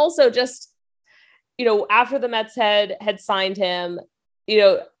then also just, after the Mets had signed him,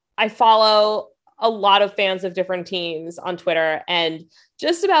 I follow a lot of fans of different teams on Twitter, and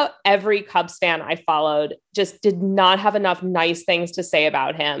just about every Cubs fan I followed just did not have enough nice things to say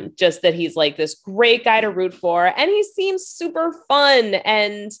about him. Just that he's like this great guy to root for, and he seems super fun.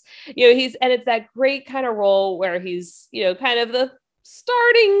 And, it's that great kind of role where he's, kind of the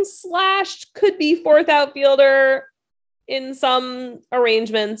starting / could be fourth outfielder in some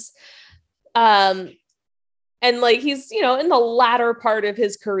arrangements. And like, he's, in the latter part of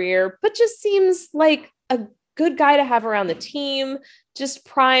his career, but just seems like a good guy to have around the team, just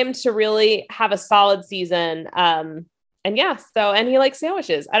primed to really have a solid season. And he likes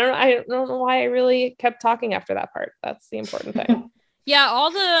sandwiches. I don't know why I really kept talking after that part. That's the important thing. Yeah, all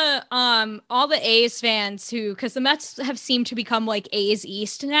the A's fans because the Mets have seemed to become like A's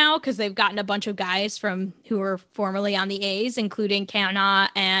East now, because they've gotten a bunch of guys who were formerly on the A's, including Canha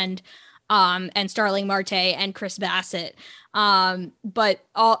and Starling Marte and Chris Bassett. But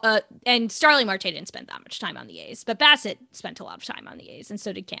and Starling Marte didn't spend that much time on the A's, but Bassett spent a lot of time on the A's, and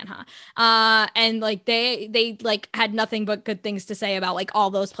so did Canha. And like they like had nothing but good things to say about like all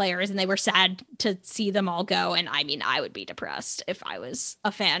those players, and they were sad to see them all go. And I mean, I would be depressed if I was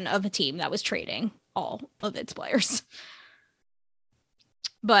a fan of a team that was trading all of its players.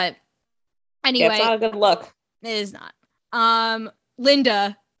 But anyway, it's not a good look. It is not.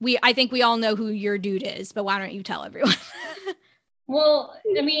 Linda, I think we all know who your dude is, but why don't you tell everyone? Well,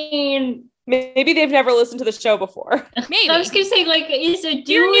 I mean, maybe they've never listened to the show before. Maybe. I was going to say, like, is a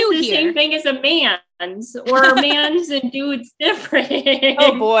dude the same thing as a man's, or are man's and dudes different?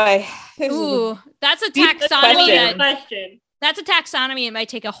 Oh boy. Ooh, that's a taxonomy. That's a taxonomy. It might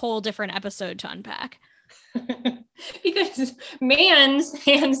take a whole different episode to unpack. Because man's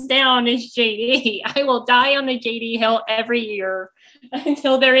hands down is JD. I will die on the JD Hill every year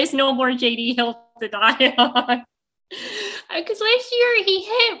until there is no more JD Hill to die on. Because last year he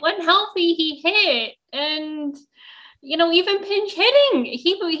hit when healthy, he hit, and even pinch hitting,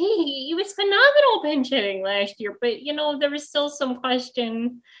 he was phenomenal pinch hitting last year. But there was still some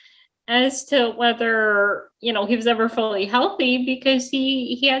question as to whether he was ever fully healthy, because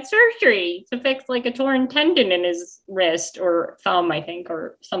he had surgery to fix like a torn tendon in his wrist or thumb, I think,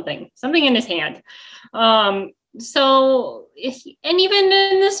 or something in his hand. So, and even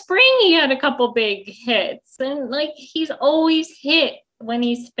in the spring, he had a couple big hits, and like he's always hit when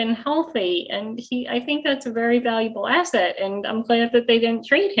he's been healthy. And I think that's a very valuable asset. And I'm glad that they didn't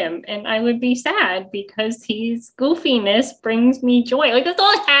trade him. And I would be sad because his goofiness brings me joy. Like, that's all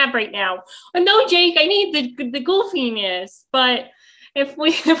I have right now. No, Jake, I need the goofiness. But if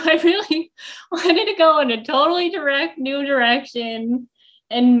I really wanted to go in a totally new direction,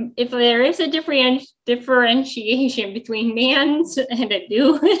 and if there is a differentiation between mans and a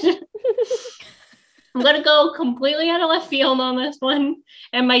dude, I'm going to go completely out of left field on this one.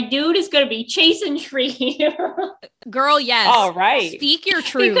 And my dude is going to be Chasen Shreve. Girl, yes. All right. Speak your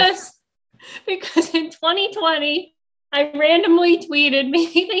truth. Because in 2020, I randomly tweeted,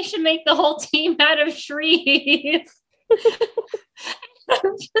 maybe they should make the whole team out of Shreve. I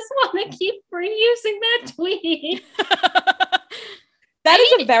just want to keep reusing that tweet. That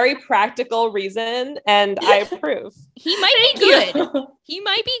is a very practical reason, and I approve. He might be good. He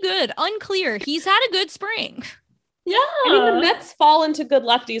might be good. Unclear. He's had a good spring. Yeah. I mean, the Mets fall into good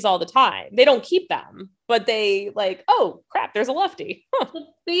lefties all the time. They don't keep them, but they like, oh, crap, there's a lefty. Huh.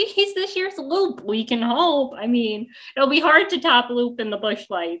 He's this year's Loop. We can hope. I mean, it'll be hard to top Loop in the Busch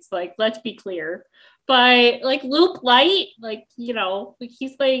Lights. Like, let's be clear. But like Loop Light, like, you know,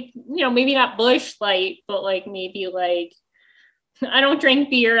 he's like, you know, maybe not Busch Light, but like maybe like, I don't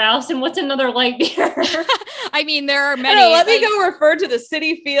drink beer, Allison. What's another light beer? I mean, there are many. Let me go refer to the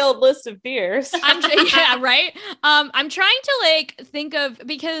Citi Field list of beers. Yeah, right. I'm trying to like think of,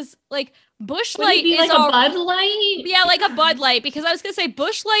 because like Busch Light is like a Bud Light. Yeah, like a Bud Light, because I was gonna say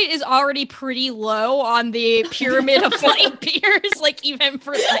Busch Light is already pretty low on the pyramid of light beers, like even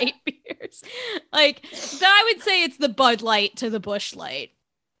for light beers. Like, then I would say it's the Bud Light to the Busch Light.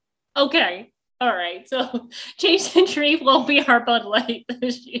 Okay. All right, so Chasen Shreve will be our Bud Light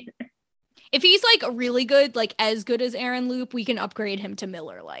this year. If he's like really good, like as good as Aaron Loop, we can upgrade him to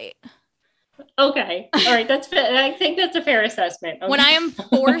Miller Lite. Okay, all right, that's fair. I think that's a fair assessment. Okay. When I am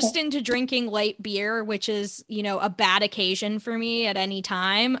forced into drinking light beer, which is, you know, a bad occasion for me at any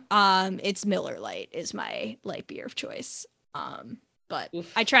time, it's Miller Lite is my light beer of choice. But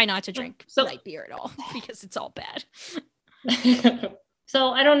I try not to drink light beer at all because it's all bad.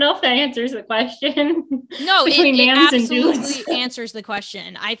 So I don't know if that answers the question. No, it absolutely answers the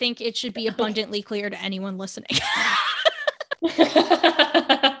question. I think it should be abundantly clear to anyone listening.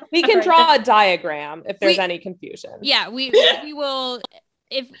 We can draw a diagram if there's any confusion. Yeah, we will.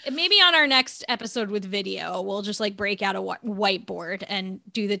 If maybe on our next episode with video, we'll just like break out a whiteboard and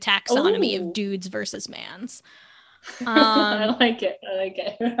do the taxonomy of dudes versus mans. I like it.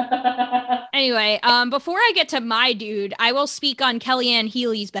 Anyway, before I get to my dude, I will speak on Kellyanne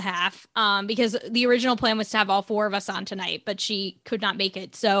Healy's behalf, because the original plan was to have all four of us on tonight, but she could not make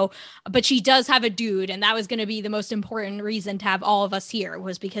it. So, but she does have a dude, and that was going to be the most important reason to have all of us here,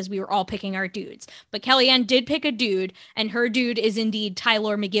 was because we were all picking our dudes. But Kellyanne did pick a dude, and her dude is indeed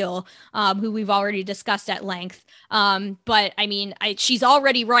Tyler McGill, who we've already discussed at length. But I mean, she's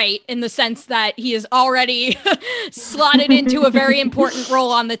already right in the sense that he is already slotted into a very important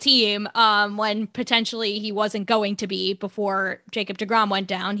role on the team, when potentially he wasn't going to be before Jacob deGrom went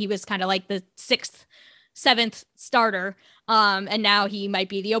down. He was kind of like the 6th, 7th starter. And now he might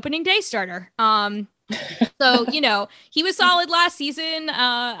be the opening day starter. So, you know, he was solid last season.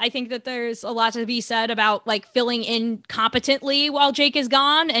 I think that there's a lot to be said about like filling in competently while Jake is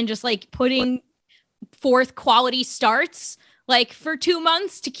gone and just like putting forth quality starts like for 2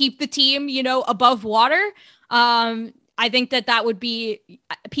 months to keep the team, you know, above water. I think that would be,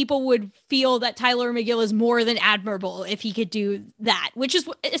 people would feel that Tyler McGill is more than admirable if he could do that, which is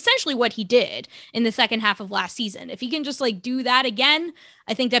essentially what he did in the second half of last season. If he can just like do that again,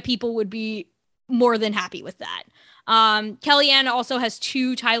 I think that people would be more than happy with that. Kellyanne also has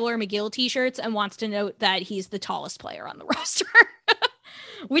 2 Tyler McGill t-shirts and wants to note that he's the tallest player on the roster,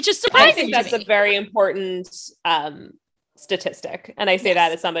 which is surprising. I think that's a very important statistic, and I say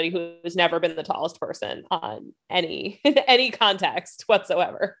that as somebody who's never been the tallest person on any context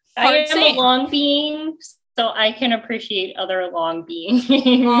whatsoever. I am a long being, so I can appreciate other long beings.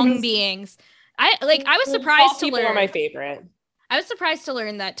 Long beings. I was surprised to learn. Are my favorite. I was surprised to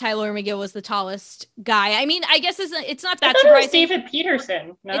learn that Tyler McGill was the tallest guy. I mean, I guess it's not that surprising. It was David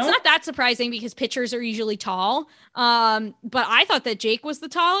Peterson. No? It's not that surprising because pitchers are usually tall. But I thought that Jake was the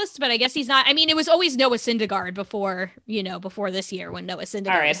tallest, but I guess he's not. I mean, it was always Noah Syndergaard before this year when Noah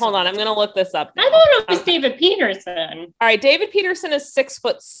Syndergaard. All right, hold on. I'm going to look this up now. I thought it was David Peterson. All right, David Peterson is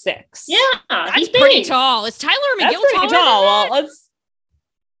 6'6". Yeah, that's pretty tall. Is Tyler McGill taller than that? Well,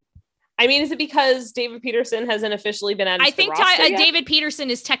 I mean, is it because David Peterson hasn't officially been added to the roster yet? David Peterson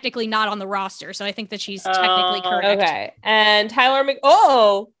is technically not on the roster, so I think that she's technically correct. Okay, and Tyler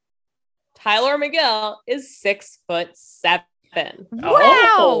McGill is 6'7". Finn.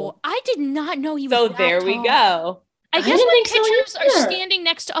 Wow. I did not know he was So that there we tall. go. I guess didn't when think so pitchers are either. standing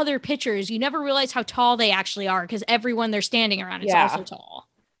next to other pitchers, you never realize how tall they actually are because everyone they're standing around is Yeah. also tall.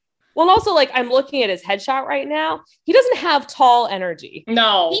 Well, and also, like, I'm looking at his headshot right now. He doesn't have tall energy.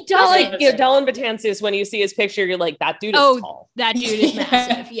 No, He Not doesn't. like, you know, Dylan Betances, when you see his picture, you're like, that dude is Oh, tall. that dude is Yeah.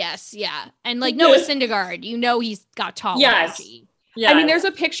 massive. Yes, yeah. And like Noah Syndergaard, you know he's got tall Yes. energy. Yeah. I mean, there's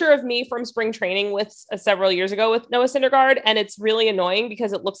a picture of me from spring training with several years ago with Noah Syndergaard, and it's really annoying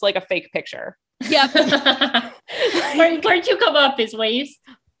because it looks like a fake picture. Yep. Where'd you come up his waist?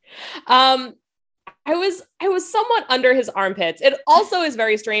 I was somewhat under his armpits. It also is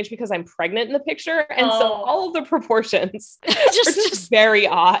very strange because I'm pregnant in the picture, and so Oh. all of the proportions are just just very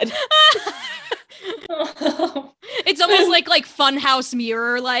odd. It's almost like Funhouse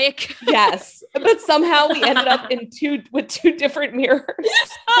mirror like. Yes, but somehow we ended up with two different mirrors.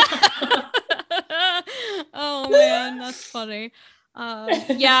 Oh man, that's funny.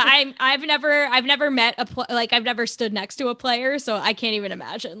 Yeah, I've never met I've never stood next to a player, so I can't even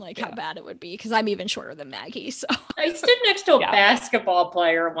imagine like how bad it would be because I'm even shorter than Maggie. So I stood next to a Yeah. basketball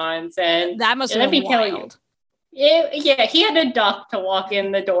player once, and that must let have been me tell you, wild. yeah, he had a duck to walk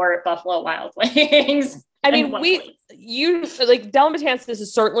in the door at Buffalo Wild Wings. I mean, And Dylan Betances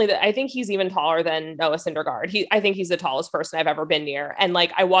is certainly I think he's even taller than Noah Syndergaard. I think he's the tallest person I've ever been near. And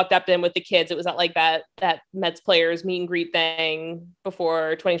like, I walked up to him with the kids. It was at like that Mets players meet and greet thing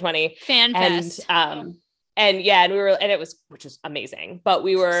before 2020. Fan fest. And it was, which was amazing, but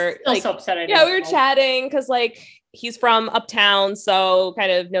we were still like, so upset. I yeah, didn't we were go. chatting because like he's from uptown, so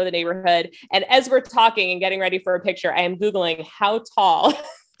kind of know the neighborhood. And as we're talking and getting ready for a picture, I am Googling how tall.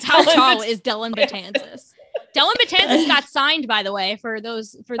 How tall is Dylan Betances? Dylan Betances got signed, by the way, for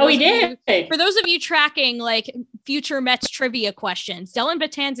those He of did. you, for those of you tracking like future Mets trivia questions. Dylan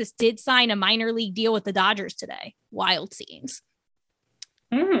Betances did sign a minor league deal with the Dodgers today. Wild scenes.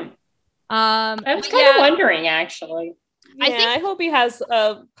 I was but kind of wondering, actually. I hope he has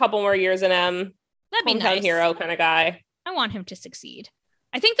a couple more years in him. that'd be Hometown nice. hero kind of guy. I want him to succeed.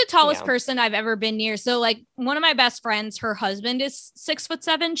 I think the tallest Yeah. person I've ever been near. So like one of my best friends, her husband is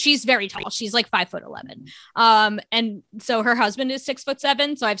 6'7". She's very tall. She's like 5'11". And so her husband is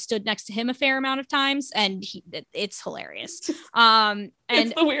 6'7". So I've stood next to him a fair amount of times and it's hilarious. And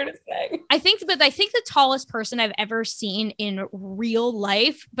It's the weirdest thing. I think the tallest person I've ever seen in real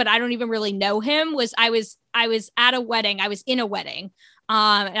life, but I don't even really know him, was I was at a wedding. I was in a wedding.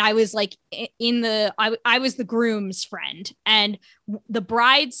 And I was like I was the groom's friend, and the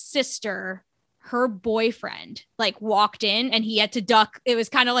bride's sister, her boyfriend, like walked in and he had to duck. It was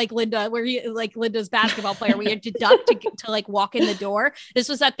kind of like Linda, where he like Linda's basketball player. We had to duck to like walk in the door. This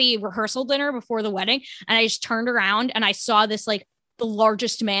was at the rehearsal dinner before the wedding. And I just turned around and I saw this, like the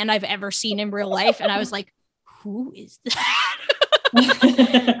largest man I've ever seen in real life. And I was like, who is that?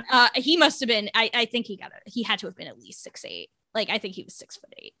 He must have been, I think he had to have been at least 6'8". Like, I think he was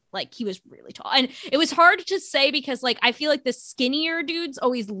 6'8". Like, he was really tall. And it was hard to say because, like, I feel like the skinnier dudes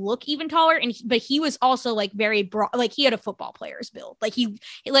always look even taller. But he was also, like, very broad. Like, he had a football player's build. Like,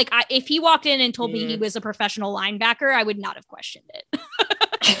 if he walked in and told me he was a professional linebacker, I would not have questioned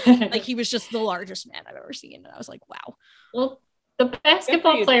it. Like, he was just the largest man I've ever seen. And I was like, wow. Well, the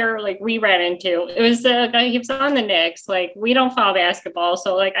basketball player, like, we ran into, it was a guy, he was on the Knicks. Like, we don't follow basketball.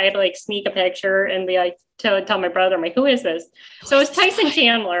 So, like, I had to, like, sneak a picture and be like, tell my brother, I'm like, who is this? So it's Tyson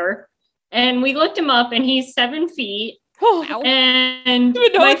Chandler. And we looked him up and he's 7 feet. Wow. And I don't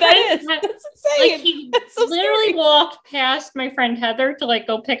even know my what that friend is. had- That's insane. like, he That's so literally scary. walked past my friend Heather to like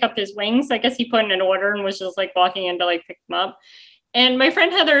go pick up his wings. I guess he put in an order and was just like walking in to like pick them up. And my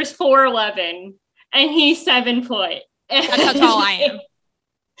friend Heather is 4'11" and he's 7 foot. That's how tall I am.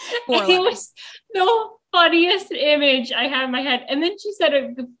 It was the funniest image I have in my head. And then she said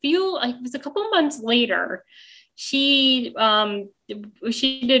it was a couple months later, she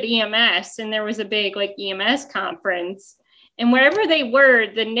did EMS and there was a big like EMS conference. And wherever they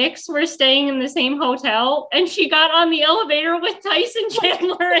were, the Knicks were staying in the same hotel. And she got on the elevator with Tyson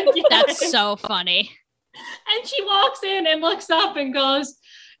Chandler again. That's so funny. And she walks in and looks up and goes,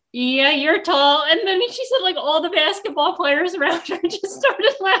 yeah, you're tall. And then she said, like, all the basketball players around her just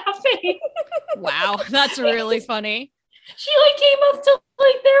started laughing. Wow. That's really funny. She, like, came up to,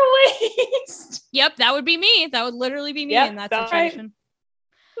 like, their waist. Yep, that would be me. That would literally be me Yep, in that that's right.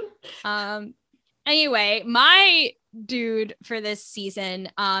 situation. Anyway, my dude for this season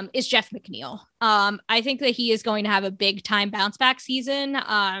is Jeff McNeil. I think that he is going to have a big time bounce back season.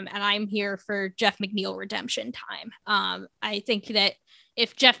 And I'm here for Jeff McNeil redemption time. I think that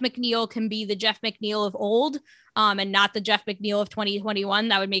if Jeff McNeil can be the Jeff McNeil of old, and not the Jeff McNeil of 2021,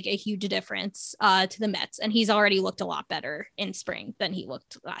 that would make a huge difference to the Mets. And he's already looked a lot better in spring than he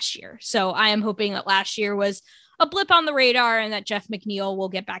looked last year. So I am hoping that last year was a blip on the radar and that Jeff McNeil will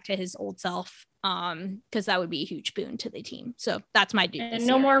get back to his old self, because that would be a huge boon to the team. So that's my dude. And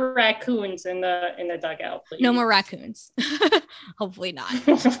no more raccoons in the dugout, please. No more raccoons. Hopefully not.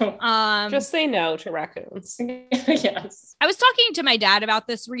 Just say no to raccoons. Yes. I was talking to my dad about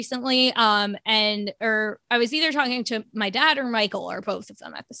this recently, or I was either talking to my dad or Michael or both of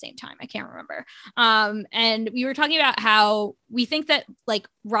them at the same time. I can't remember. And we were talking about how we think that like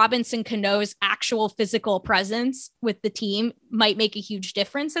Robinson Cano's actual physical presence with the team might make a huge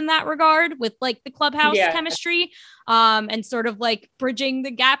difference in that regard with like the clubhouse chemistry, and sort of like bridging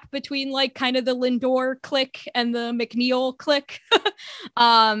the gap between like kind of the Lindor clique and the McNeil clique.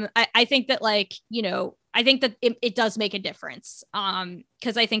 I think that like, you know, I think that it does make a difference,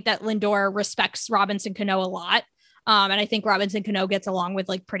 because I think that Lindor respects Robinson Cano a lot. And I think Robinson Cano gets along with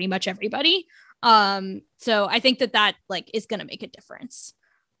like pretty much everybody. So I think that like is going to make a difference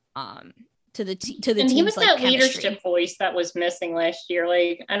to the team. And he was like, that chemistry. leadership voice that was missing last year.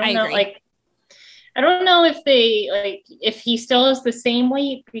 Like, I don't know, like, I don't know if they like if he still has the same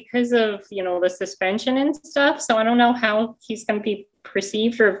weight because of, you know, the suspension and stuff. So I don't know how he's going to be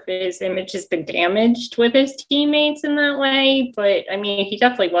perceived or if his image has been damaged with his teammates in that way. But I mean, he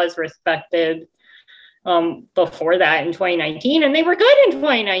definitely was respected before that in 2019, and they were good in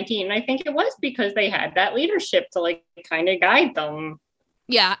 2019. I think it was because they had that leadership to like kind of guide them.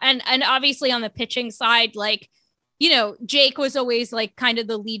 Yeah, and obviously on the pitching side, like, you know, Jake was always like kind of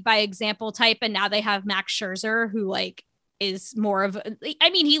the lead by example type, and now they have Max Scherzer, who like is more of, I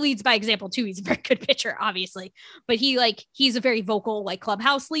mean, he leads by example too. He's a very good pitcher, obviously, but he's a very vocal like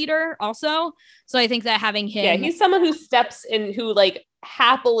clubhouse leader also. So I think that having him, he's someone who steps in, who like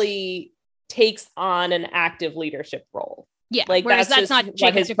happily takes on an active leadership role. Yeah, like whereas that's not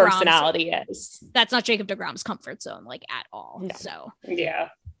what his personality is. That's not Jacob deGrom's comfort zone, like at all. No. So yeah,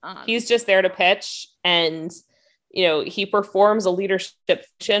 he's just there to pitch, and you know, he performs a leadership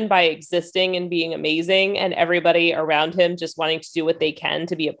function by existing and being amazing, and everybody around him just wanting to do what they can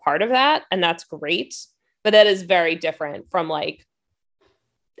to be a part of that, and that's great. But that is very different from like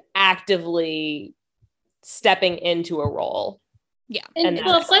actively stepping into a role. Yeah, and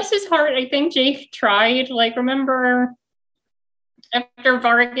well, bless his heart, I think Jake tried. Like, remember after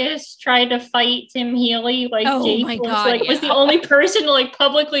Vargas tried to fight Tim Healy, like Jake was the only person to like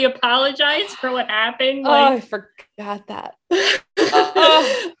publicly apologize for what happened. Like, I forgot that.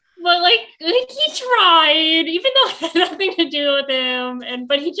 But like he tried, even though it had nothing to do with him,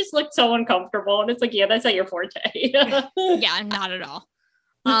 but he just looked so uncomfortable, and it's like, yeah, that's not your forte. Yeah, not at all.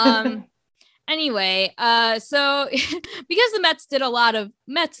 Anyway, so because the Mets did a lot of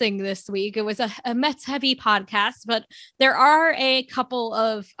Metsing this week, it was a Mets heavy podcast, but there are a couple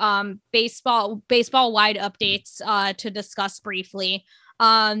of baseball wide updates to discuss briefly.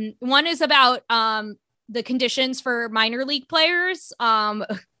 One is about the conditions for minor league players,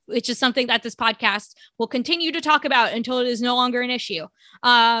 which is something that this podcast will continue to talk about until it is no longer an issue.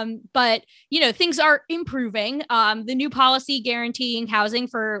 But, you know, things are improving. The new policy guaranteeing housing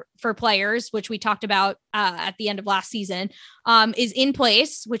for players, which we talked about at the end of last season, is in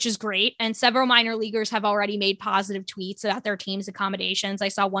place, which is great. And several minor leaguers have already made positive tweets about their team's accommodations. I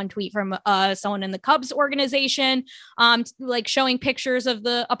saw one tweet from someone in the Cubs organization, like showing pictures of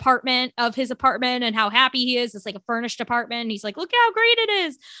his apartment and how happy he is. It's like a furnished apartment. He's like, look how great it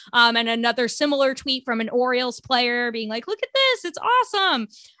is. And another similar tweet from an Orioles player being like, look at this, it's awesome.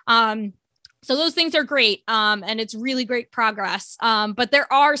 So those things are great. And it's really great progress. But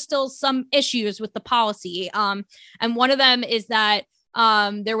there are still some issues with the policy. And one of them is that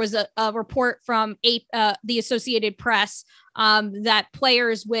there was a report from the Associated Press that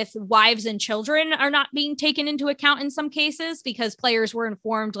players with wives and children are not being taken into account in some cases, because players were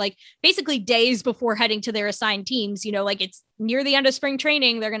informed like basically days before heading to their assigned teams. You know, like it's near the end of spring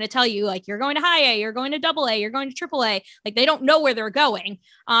training, they're going to tell you like, you're going to high A, you're going to double A, you're going to triple A. Like they don't know where they're going.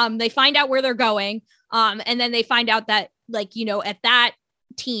 They find out where they're going. And then they find out that like, you know, at that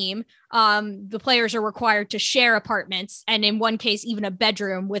team, the players are required to share apartments, and in one case even a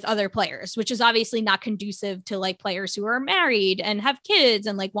bedroom with other players, which is obviously not conducive to like players who are married and have kids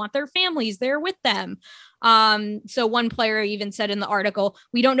and like want their families there with them. So one player even said in the article,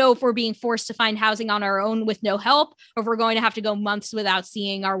 we don't know if we're being forced to find housing on our own with no help, or if we're going to have to go months without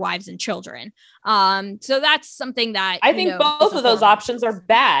seeing our wives and children. So that's something that I think both of those options are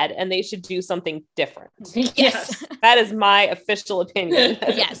bad, and they should do something different. Yes. That is my official opinion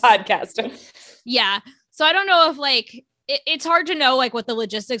as a podcaster. Yeah. So I don't know if like it's hard to know like what the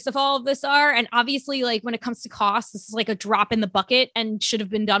logistics of all of this are. And obviously, like when it comes to costs, this is like a drop in the bucket and should have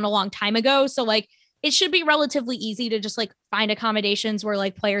been done a long time ago. So like it should be relatively easy to just like find accommodations where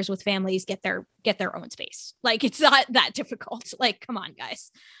like players with families get their own space. Like it's not that difficult. Like, come on,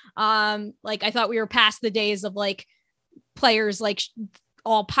 guys. Like I thought we were past the days of like players like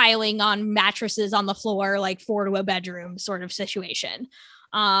all piling on mattresses on the floor, like 4 to a bedroom sort of situation.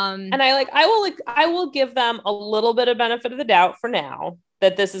 And I will give them a little bit of benefit of the doubt for now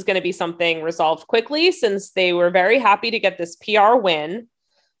that this is going to be something resolved quickly, since they were very happy to get this PR win.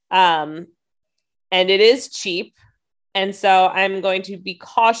 And it is cheap. And so I'm going to be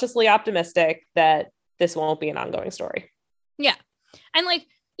cautiously optimistic that this won't be an ongoing story. Yeah. And like,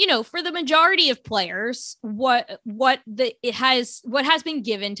 you know, for the majority of players, what has been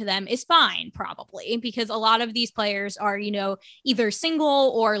given to them is fine, probably, because a lot of these players are, you know, either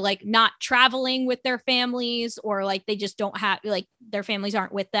single or like not traveling with their families, or like they just don't have, like their families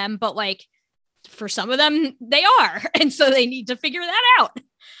aren't with them. But like for some of them, they are. And so they need to figure that out.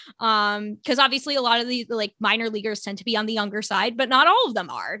 Because obviously a lot of these like minor leaguers tend to be on the younger side, but not all of them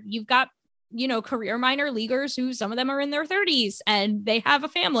are. You've got, you know, career minor leaguers who some of them are in their 30s and they have a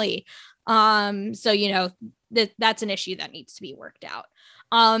family. So, you know, that's an issue that needs to be worked out.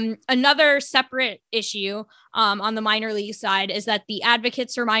 Another separate issue on the minor league side is that the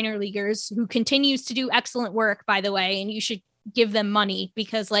Advocates for Minor Leaguers, who continues to do excellent work, by the way, and you should give them money,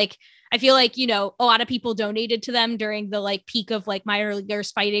 because like I feel like, you know, a lot of people donated to them during the like peak of like minor leaguers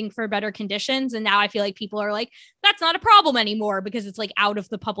fighting for better conditions. And now I feel like people are like, that's not a problem anymore because it's like out of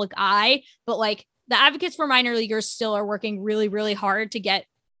the public eye. But like the Advocates for Minor Leaguers still are working really, really hard to get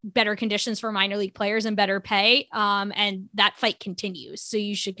better conditions for minor league players and better pay. And that fight continues. So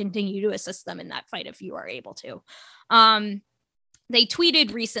you should continue to assist them in that fight if you are able to. They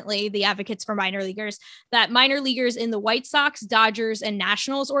tweeted recently, the Advocates for Minor Leaguers, that minor leaguers in the White Sox, Dodgers, and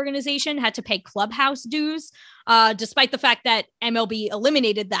Nationals organization had to pay clubhouse dues, despite the fact that MLB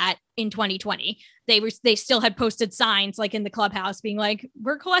eliminated that in 2020. They still had posted signs like in the clubhouse being like,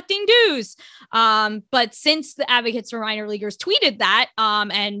 we're collecting dues. But since the Advocates for Minor Leaguers tweeted that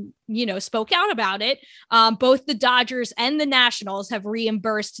and, you know, spoke out about it, both the Dodgers and the Nationals have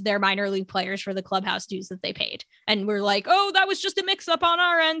reimbursed their minor league players for the clubhouse dues that they paid. And we're like, oh, that was just a mix up on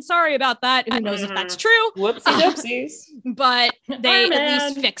our end. Sorry about that. Who knows if that's true? Whoopsie doopsies. But they at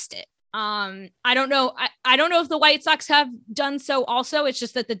least fixed it. I don't know. I don't know if the White Sox have done so also. It's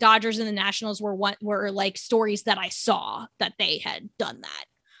just that the Dodgers and the Nationals were like stories that I saw that they had done that.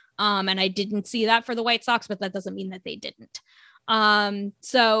 And I didn't see that for the White Sox, but that doesn't mean that they didn't.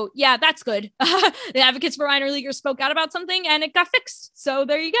 So yeah, that's good. The Advocates for Minor Leaguers spoke out about something and it got fixed. So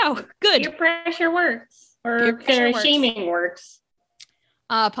there you go. Good. Peer pressure works, or shaming works.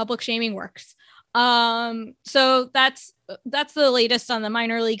 Public shaming works. So that's the latest on the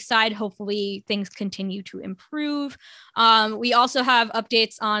minor league side. Hopefully things continue to improve. We also have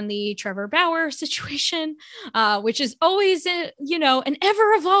updates on the Trevor Bauer situation, which is always an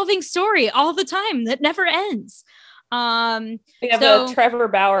ever evolving story all the time that never ends. We have the Trevor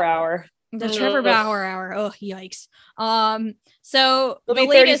Bauer hour. The Trevor Bauer hour. Oh, yikes. So it'll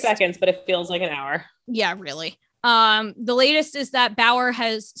be 30 seconds, but it feels like an hour. Yeah, really. The latest is that Bauer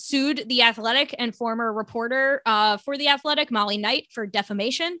has sued The Athletic and former reporter for The Athletic, Molly Knight, for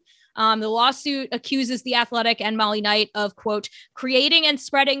defamation. The lawsuit accuses The Athletic and Molly Knight of, quote, creating and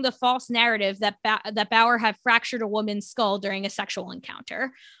spreading the false narrative that Bauer had fractured a woman's skull during a sexual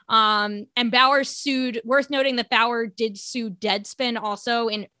encounter. And Bauer sued, worth noting that Bauer did sue Deadspin also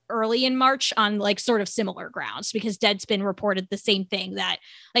early in March on like sort of similar grounds, because Deadspin reported the same thing, that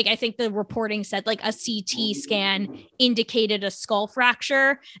like I think the reporting said like a CT scan indicated a skull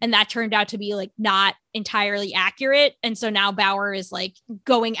fracture, and that turned out to be like not entirely accurate. And so now Bauer is like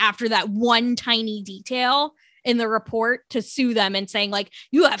going after that one tiny detail in the report to sue them and saying like,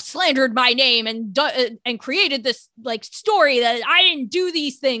 you have slandered my name and created this like story that I didn't do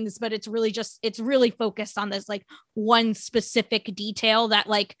these things. But it's really focused on this like one specific detail that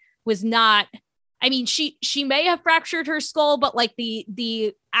like was not, I mean, she may have fractured her skull, but like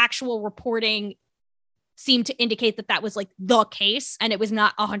the actual reporting seemed to indicate that was like the case, and it was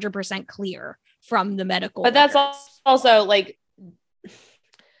not 100% clear from the medical. But that's also like,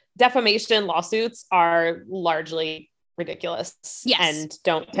 defamation lawsuits are largely ridiculous. Yes. And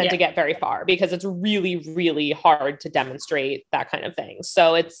don't tend to get very far, because it's really, really hard to demonstrate that kind of thing.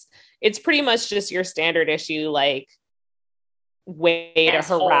 So it's pretty much just your standard issue, like way to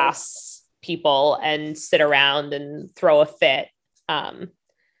harass people and sit around and throw a fit. And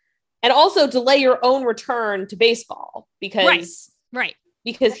also delay your own return to baseball, because right.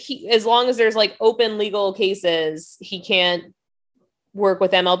 because as long as there's like open legal cases, he can't work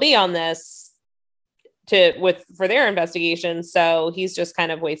with MLB on this for their investigation. So he's just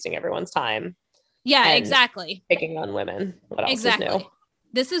kind of wasting everyone's time. Yeah, exactly. Picking on women. What else is new?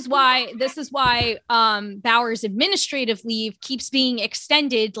 This is why Bauer's administrative leave keeps being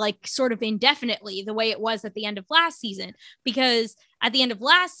extended like sort of indefinitely, the way it was at the end of last season, because at the end of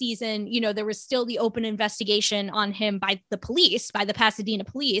last season, you know, there was still the open investigation on him by the Pasadena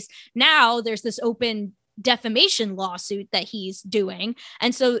police. Now there's this open defamation lawsuit that he's doing.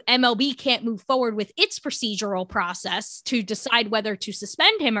 And so MLB can't move forward with its procedural process to decide whether to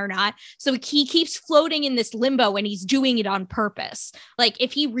suspend him or not. So he keeps floating in this limbo, and he's doing it on purpose. Like,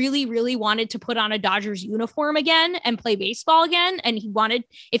 if he really, really wanted to put on a Dodgers uniform again and play baseball again, and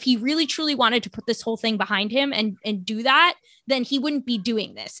if he really, truly wanted to put this whole thing behind him and do that, then he wouldn't be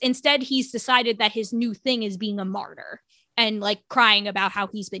doing this. Instead, he's decided that his new thing is being a martyr and like crying about how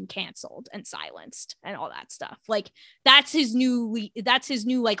he's been canceled and silenced and all that stuff. Like, that's his new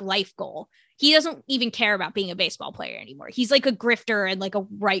like life goal. He doesn't even care about being a baseball player anymore. He's like a grifter and like a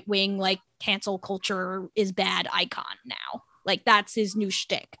right wing, like cancel culture is bad icon now. Like, that's his new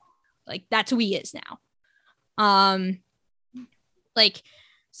shtick. Like, that's who he is now.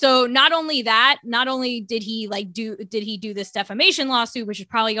 So not only did he do this defamation lawsuit, which is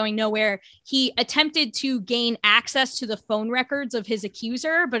probably going nowhere, he attempted to gain access to the phone records of his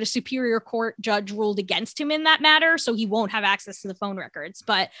accuser, but a superior court judge ruled against him in that matter. So he won't have access to the phone records.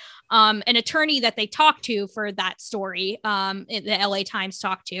 But an attorney that they talked to for that story, the LA Times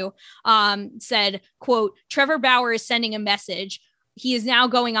talked to, said, quote, "Trevor Bauer is sending a message. He is now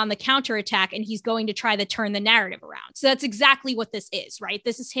going on the counterattack, and he's going to try to turn the narrative around." So that's exactly what this is, right?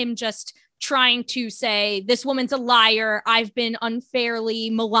 This is him just trying to say, this woman's a liar. I've been unfairly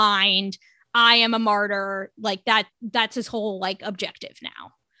maligned. I am a martyr. Like, that's his whole like objective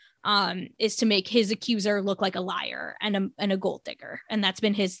now, is to make his accuser look like a liar and a gold digger. And that's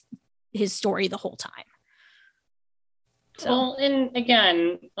been his story the whole time. So. Well, and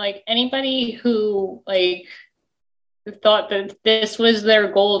again, like, anybody who like thought that this was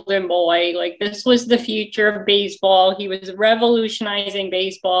their golden boy, like this was the future of baseball, he was revolutionizing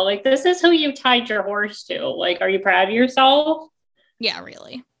baseball, like, this is who you tied your horse to. Like, are you proud of yourself? Yeah,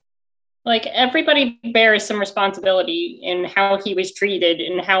 really. Like, everybody bears some responsibility in how he was treated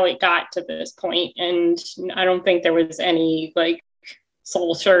and how it got to this point. And I don't think there was any like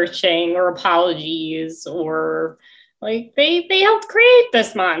soul searching or apologies, or like they helped create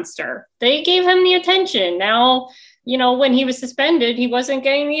this monster. They gave him the attention. Now, you know, when he was suspended, he wasn't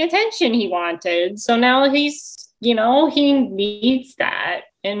getting the attention he wanted. So now he's, you know, he needs that.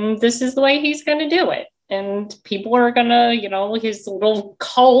 And this is the way he's going to do it. And people are going to, you know, his little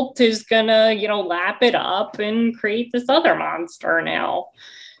cult is going to, you know, lap it up and create this other monster now.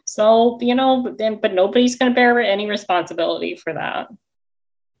 So, you know, but nobody's going to bear any responsibility for that.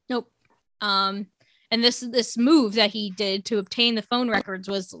 Nope. And this move that he did to obtain the phone records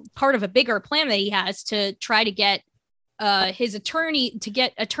was part of a bigger plan that he has to try to get his attorney to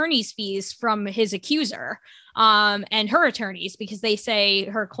get attorney's fees from his accuser and her attorneys, because they say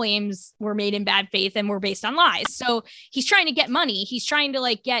her claims were made in bad faith and were based on lies. So he's trying to get money. He's trying to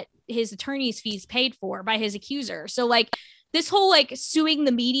like get his attorney's fees paid for by his accuser. So like this whole like suing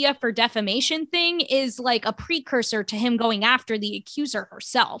the media for defamation thing is like a precursor to him going after the accuser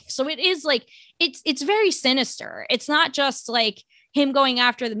herself. So it is like, it's very sinister. It's not just like him going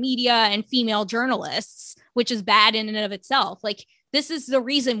after the media and female journalists, which is bad in and of itself. Like, this is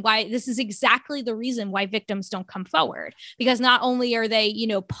exactly the reason why victims don't come forward, because not only are they, you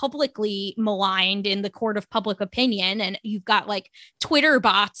know, publicly maligned in the court of public opinion, and you've got like Twitter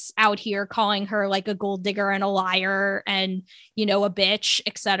bots out here calling her like a gold digger and a liar and, you know, a bitch,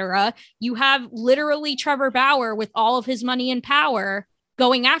 etc. You have literally Trevor Bauer with all of his money and power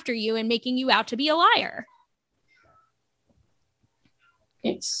going after you and making you out to be a liar.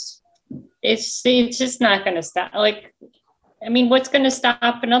 It's just not going to stop. Like, I mean, what's going to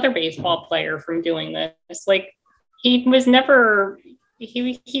stop another baseball player from doing this? Like, he's going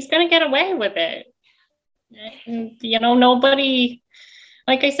to get away with it. And, you know, nobody,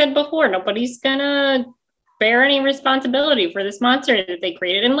 like I said before, nobody's going to bear any responsibility for this monster that they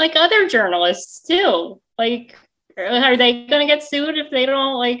created. And like other journalists too, like, are they going to get sued if they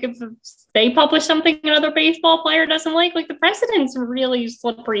don't, like, if they publish something another baseball player doesn't like the precedent's really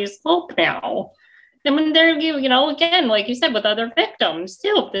slippery slope now. And when they're, you know, again, like you said, with other victims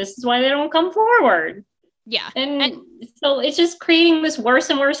too, this is why they don't come forward. Yeah. And so it's just creating this worse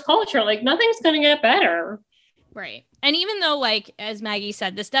and worse culture. Like, nothing's going to get better. Right. And even though, like, as Maggie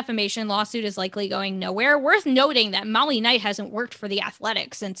said, this defamation lawsuit is likely going nowhere, worth noting that Molly Knight hasn't worked for the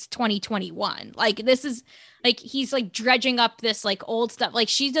Athletic since 2021. Like, this is like, he's like dredging up this like old stuff. Like,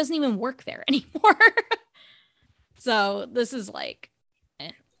 she doesn't even work there anymore. So this is like,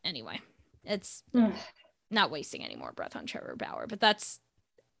 anyway, it's not wasting any more breath on Trevor Bauer, but that's,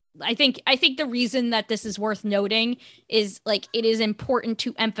 I think the reason that this is worth noting is like, it is important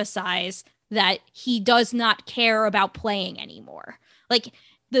to emphasize that he does not care about playing anymore. Like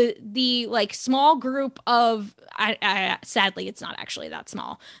the like small group of, sadly, it's not actually that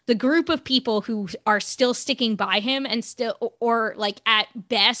small. The group of people who are still sticking by him and still, or like at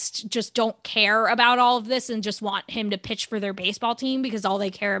best, just don't care about all of this and just want him to pitch for their baseball team because all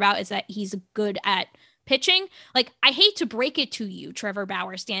they care about is that he's good at pitching. Like, I hate to break it to you, Trevor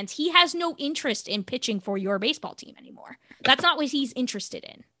Bauer stands. He has no interest in pitching for your baseball team anymore. That's not what he's interested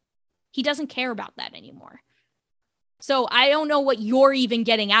in. He doesn't care about that anymore. So I don't know what you're even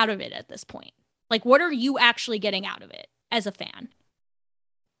getting out of it at this point. Like, what are you actually getting out of it as a fan?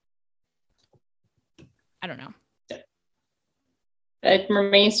 I don't know. It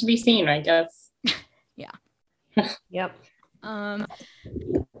remains to be seen, I guess. Yeah. Yep.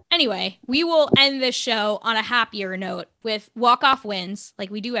 Anyway, we will end this show on a happier note with walk-off wins, like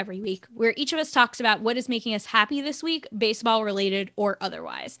we do every week, where each of us talks about what is making us happy this week, baseball related or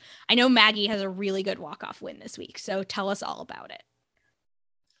otherwise. I know Maggie has a really good walk-off win this week, so tell us all about it.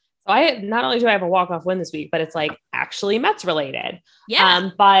 So not only do I have a walk-off win this week, but it's like actually Mets related.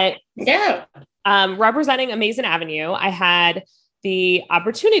 Yeah. Representing Amazing Avenue, I had the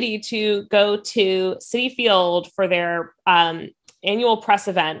opportunity to go to Citi Field for their annual press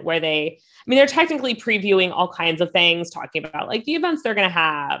event where they're technically previewing all kinds of things, talking about like the events they're going to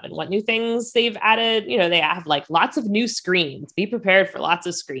have and what new things they've added. You know, they have like lots of new screens. Be prepared for lots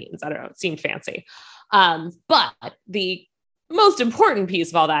of screens. I don't know. It seemed fancy. But the most important piece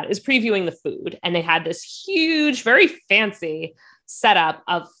of all that is previewing the food. And they had this huge, very fancy setup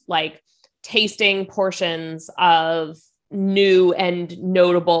of like tasting portions of new and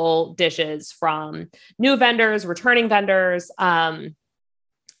notable dishes from new vendors, returning vendors. And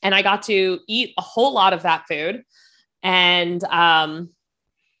I got to eat a whole lot of that food and I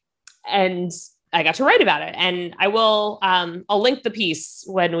got to write about it. And I will, I'll link the piece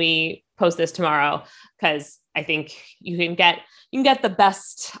when we post this tomorrow, because I think you can get the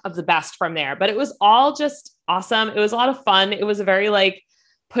best of the best from there, but it was all just awesome. It was a lot of fun. It was a very like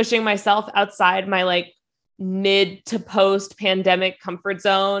pushing myself outside my like mid to post pandemic comfort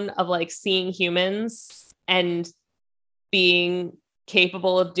zone of like seeing humans and being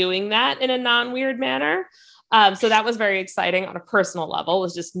capable of doing that in a non-weird manner. So that was very exciting on a personal level,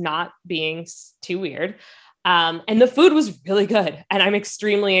 was just not being too weird. And the food was really good and I'm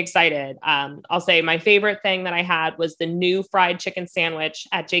extremely excited. I'll say my favorite thing that I had was the new fried chicken sandwich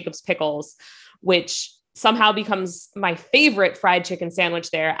at Jacob's Pickles, which somehow becomes my favorite fried chicken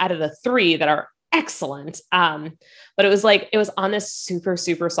sandwich there out of the 3 that are excellent. But it was on this super,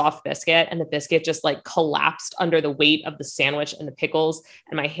 super soft biscuit and the biscuit just like collapsed under the weight of the sandwich and the pickles.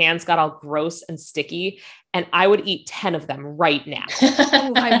 And my hands got all gross and sticky and I would eat 10 of them right now.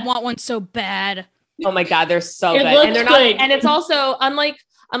 Ooh, I want one so bad. Oh my God. They're so good. And they're not, and it's also unlike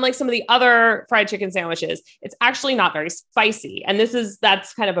some of the other fried chicken sandwiches, it's actually not very spicy. And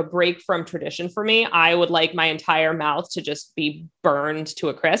that's kind of a break from tradition for me. I would like my entire mouth to just be burned to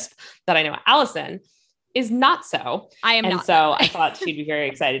a crisp. That I know Allison is not so. I am and not. So I thought she'd be very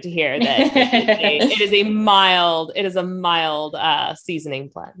excited to hear that it is a mild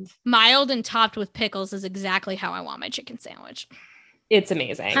seasoning blend. Mild and topped with pickles is exactly how I want my chicken sandwich. It's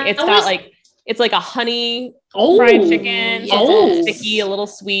amazing. It's like a honey fried chicken. Yes. It's sticky, a little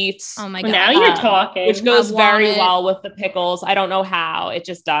sweet. Oh my God. Now you're talking. Which goes very well with the pickles. I don't know how. It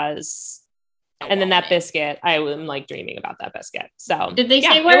just does. And then that biscuit, I am like dreaming about that biscuit. So did they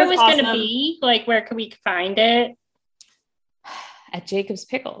say where it was awesome. Going to be? Like, where can we find it? At Jacob's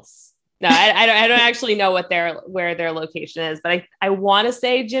Pickles. No, I don't actually know where their location is, but I want to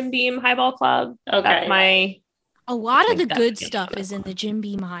say Jim Beam Highball Club. Okay. A lot of the good stuff is in the Jim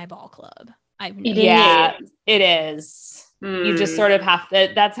Beam Highball Club. It is. You just sort of have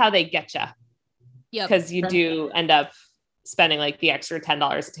to, that's how they get you. Yeah. Because you do end up spending like the extra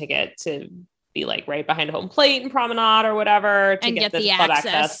 $10 a ticket to be like right behind home plate and promenade or whatever to get the club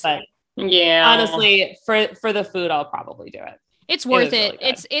access. But yeah, honestly, for the food, I'll probably do it. It's worth it.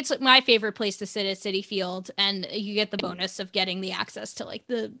 Really it's my favorite place to sit at Citi Field, and you get the bonus of getting the access to like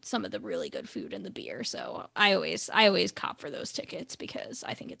some of the really good food and the beer. So I always cop for those tickets because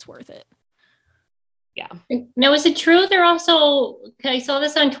I think it's worth it. Yeah. Now, is it true they're also, I saw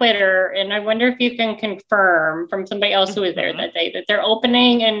this on Twitter, and I wonder if you can confirm from somebody else who was there that day that they're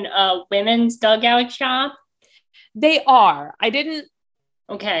opening a women's dugout shop? They are.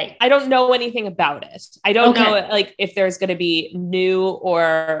 Okay. I don't know anything about it. I don't know like if there's going to be new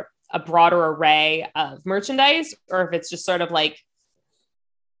or a broader array of merchandise, or if it's just sort of like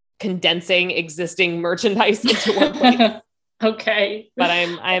condensing existing merchandise into one place. Okay. But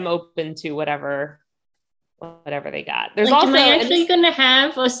I'm open to whatever they got. There's like, also, am I actually going to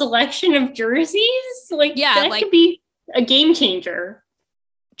have a selection of jerseys? Like, Yeah, that like, could be a game changer.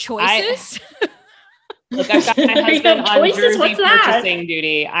 Choices. Look, I've got my husband on Choices? jersey What's that? purchasing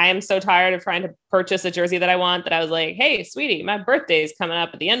duty. I am so tired of trying to purchase a jersey that I want that I was like, hey, sweetie, my birthday is coming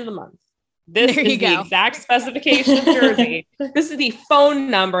up at the end of the month. This There is you the go. exact specification of jersey. This is the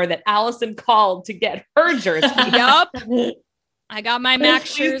phone number that Allison called to get her jersey. Yup. I got my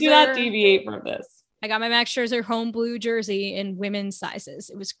Max Please do not Scherzer. deviate from this. I got my Max Scherzer home blue jersey in women's sizes.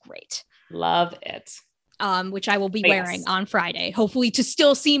 It was great. Love it. Which I will be Yes. wearing on Friday, hopefully to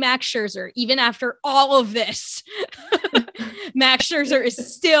still see Max Scherzer, even after all of this. Max Scherzer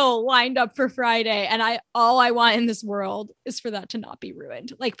is still lined up for Friday. And all I want in this world is for that to not be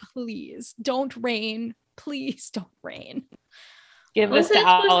ruined. Like, please don't rain. Please don't rain. Give this to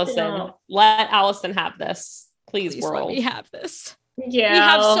Allison. Let Allison have this. Please, Let world. me have this. Yeah. We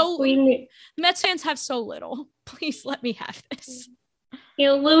have so Mets fans have so little. Please let me have this.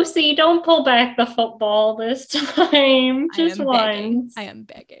 Lucy, don't pull back the football this time. Just once. I am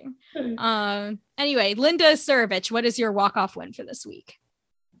begging. Anyway, Linda Surovich, what is your walk-off win for this week?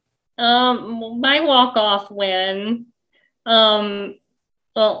 My walk-off win. A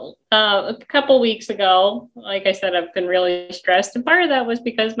couple weeks ago, like I said, I've been really stressed, and part of that was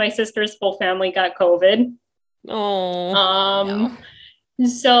because my sister's whole family got COVID. Oh.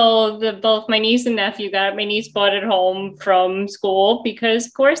 So both my niece and nephew got it. My niece brought it home from school because,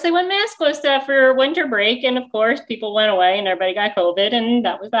 of course, they went maskless after winter break. And, of course, people went away and everybody got COVID. And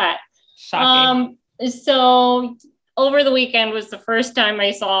that was that. Shocking. So over the weekend was the first time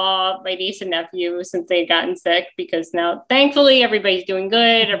I saw my niece and nephew since they'd gotten sick, because now, thankfully, everybody's doing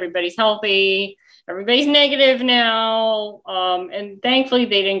good. Everybody's healthy. Everybody's negative now. And thankfully,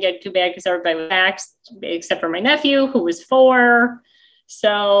 they didn't get too bad because everybody was vaxxed, except for my nephew, who was 4.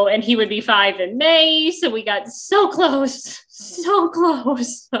 So, and he would be 5 in May. So we got so close.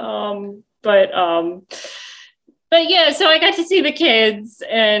 But yeah, so I got to see the kids,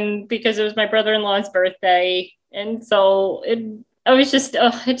 and because it was my brother-in-law's birthday. And so it just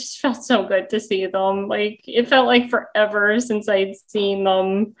felt so good to see them. Like, it felt like forever since I'd seen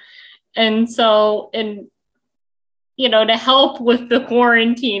them. And so, to help with the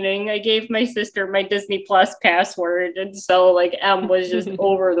quarantining, I gave my sister my Disney Plus password. And so, like, Em was just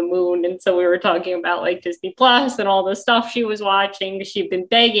over the moon. And so we were talking about, like, Disney Plus and all the stuff she was watching. She'd been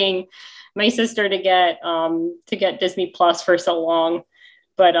begging my sister to get Disney Plus for so long.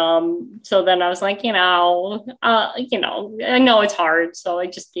 But so then I was like, I know it's hard. So I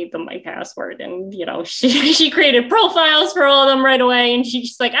just gave them my password, and, she created profiles for all of them right away. And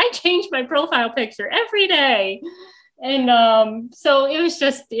she's like, I change my profile picture every day. And so it was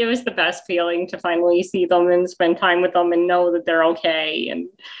the best feeling to finally see them and spend time with them and know that they're okay. And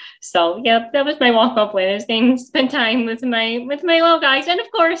so, yeah, that was my walk-off win, is getting to spend time with my little guys. And of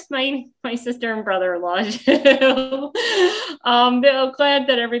course, my sister and brother-in-law too. Glad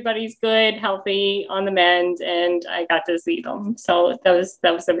that everybody's good, healthy, on the mend, and I got to see them. So that was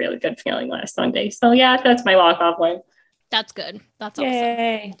a really good feeling last Sunday. So yeah, that's my walk-off win. That's good. That's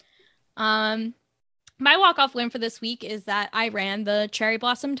Yay. awesome. My walk-off win for this week is that I ran the Cherry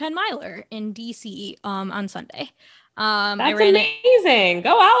Blossom 10 miler in DC on Sunday. That's amazing.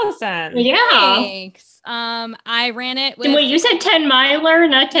 Go, Allison. Yeah. Thanks. I ran it with... Wait, you said 10 miler,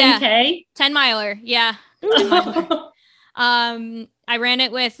 not 10K? 10 miler. Yeah. 10 miler. I ran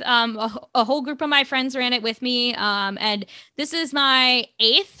it with a whole group of my friends ran it with me. And this is my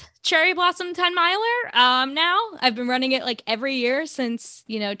 8th Cherry Blossom 10 miler. Now I've been running it like every year since,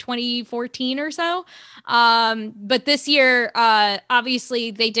 2014 or so. But this year,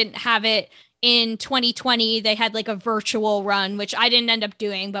 obviously they didn't have it in 2020. They had like a virtual run, which I didn't end up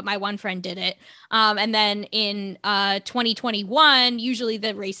doing, but my one friend did it. And then in 2021, usually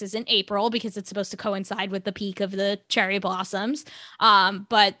the race is in April because it's supposed to coincide with the peak of the cherry blossoms.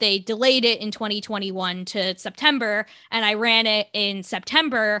 But they delayed it in 2021 to September, and I ran it in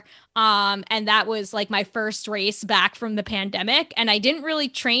September. And that was like my first race back from the pandemic. And I didn't really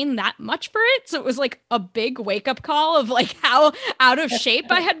train that much for it. So it was like a big wake up call of like how out of shape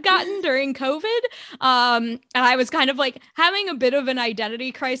I had gotten during COVID. And I was kind of like having a bit of an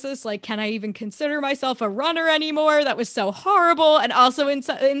identity crisis. Like, can I even consider myself a runner anymore? That was so horrible. And also in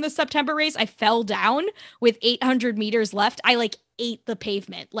the September race, I fell down with 800 meters left. I like ate the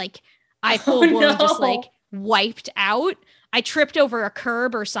pavement. Like I full blown just like wiped out. I tripped over a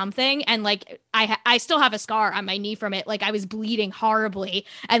curb or something, and like I still have a scar on my knee from it. Like I was bleeding horribly,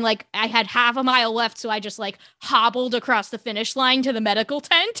 and like I had half a mile left, so I just like hobbled across the finish line to the medical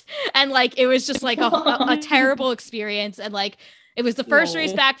tent, and like it was just like a terrible experience. And like it was the first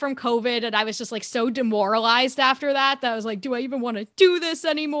race back from COVID, and I was just like so demoralized after that I was like, do I even want to do this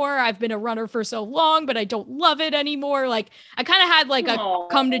anymore? I've been a runner for so long, but I don't love it anymore. Like I kind of had like a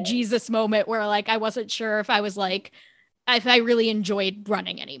come to Jesus moment where like I wasn't sure if I was like if I really enjoyed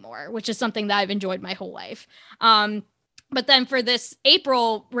running anymore, which is something that I've enjoyed my whole life. But then for this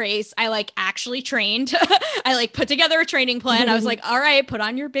April race, I like actually trained. I like put together a training plan. I was like, all right, put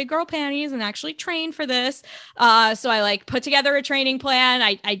on your big girl panties and actually train for this. So I like put together a training plan.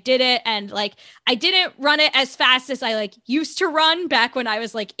 I did it. And like, I didn't run it as fast as I like used to run back when I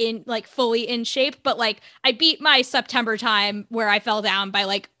was like in like fully in shape. But like I beat my September time where I fell down by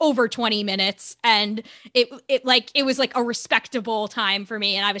like over 20 minutes. And it was like a respectable time for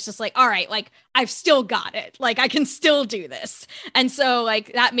me. And I was just like, all right, like I've still got it. Like I can still do this. And so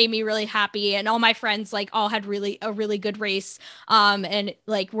like that made me really happy. And all my friends like all had a really good race. And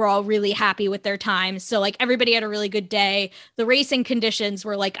like we're all really happy with their times. So like everybody had a really good day. The racing conditions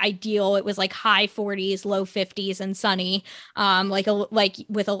were like ideal. It was like high 40s, low 50s and sunny. Like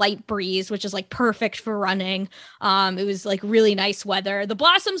with a light breeze, which is like perfect for running. It was like really nice weather. The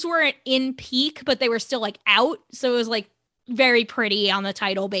blossoms weren't in peak, but they were still like out. So it was like very pretty on the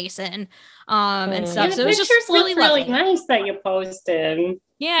tidal basin and stuff. Yeah, so it was just really nice that you posted.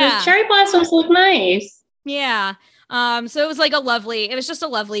 Yeah. Those cherry blossoms look nice. Yeah. So it was like it was just a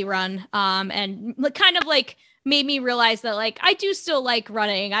lovely run. And kind of like made me realize that like I do still like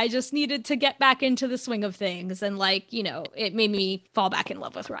running. I just needed to get back into the swing of things. And like, you know, it made me fall back in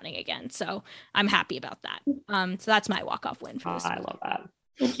love with running again. So I'm happy about that. So that's my walk-off win for this I love that.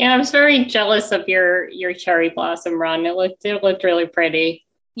 Yeah, I was very jealous of your cherry blossom run. It looked really pretty.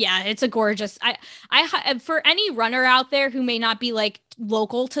 Yeah, it's a gorgeous. I for any runner out there who may not be like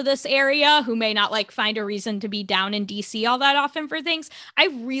local to this area, who may not like find a reason to be down in DC all that often for things, I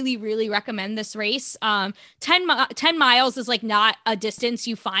really, really recommend this race. 10 miles is like not a distance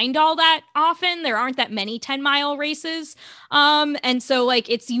you find all that often. There aren't that many 10-mile races. And so like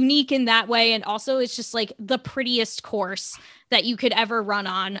it's unique in that way. And also it's just like the prettiest course that you could ever run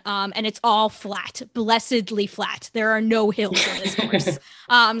on. And it's all flat, blessedly flat. There are no hills on this course.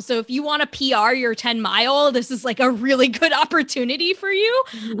 So if you want to PR your 10-mile, this is like a really good opportunity for you.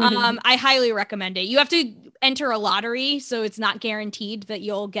 I highly recommend it. You have to enter a lottery, so it's not guaranteed that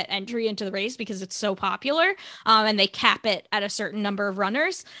you'll get entry into the race because it's so popular. And they cap it at a certain number of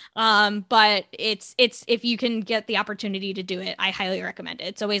runners. But it's if you can get the opportunity to do it, I highly recommend it.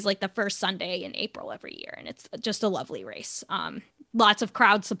 It's always like the first Sunday in April every year, and it's just a lovely race. Lots of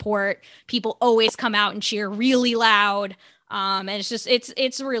crowd support. People always come out and cheer really loud. And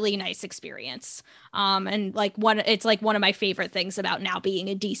it's a really nice experience. And like it's like one of my favorite things about now being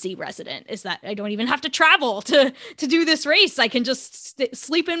a DC resident is that I don't even have to travel to do this race. I can just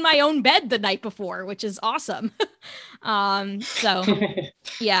sleep in my own bed the night before, which is awesome. So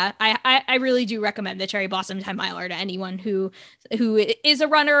yeah, I really do recommend the Cherry Blossom 10-miler to anyone who is a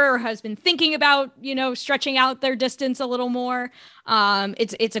runner or has been thinking about, you know, stretching out their distance a little more.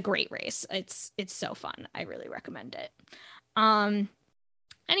 It's a great race. It's so fun. I really recommend it.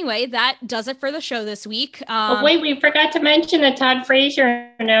 Anyway, that does it for the show this week. Wait, we forgot to mention that Todd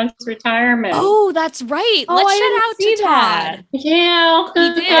Frazier announced retirement. Oh, that's right. Let's shout out to Todd. Yeah,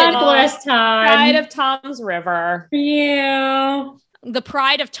 he did. God bless Todd. Pride of Tom's River. Yeah. The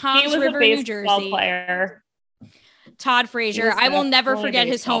pride of Tom's River, New Jersey. Player. Todd Frazier. I will never forget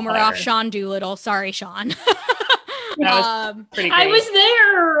his homer off Sean Doolittle. Sorry, Sean. That was pretty great. I was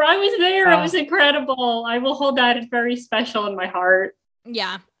there. It was incredible. I will hold that as very special in my heart.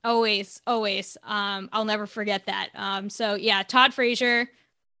 Yeah, always. I'll never forget that. So yeah, Todd Frazier,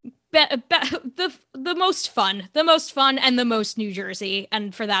 the most fun and the most New Jersey,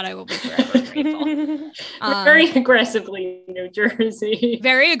 and for that I will be forever grateful. Very aggressively New Jersey.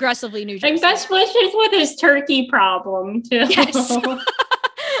 Very aggressively New Jersey. And best wishes with his turkey problem too. Yes.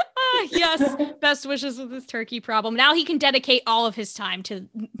 Yes, best wishes with his turkey problem. Now he can dedicate all of his time to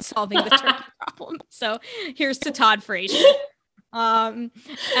solving the turkey problem. So here's to Todd Frazier. And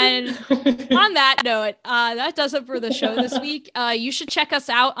on that note, that does it for the show this week. You should check us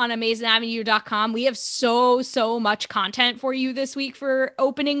out on AmazingAvenue.com. We have so much content for you this week for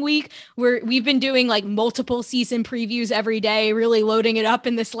opening week. We've been doing like multiple season previews every day, really loading it up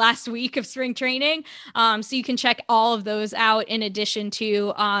in this last week of spring training. So you can check all of those out. In addition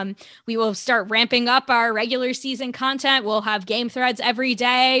to, we will start ramping up our regular season content. We'll have game threads every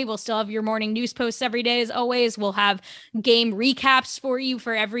day. We'll still have your morning news posts every day as always. We'll have game recaps for you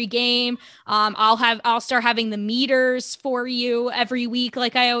for every game. I'll start having the meters for you every week,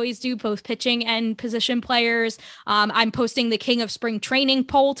 like I always do, both pitching and position players. I'm posting the King of Spring Training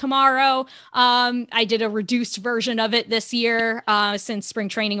poll tomorrow. I did a reduced version of it this year since spring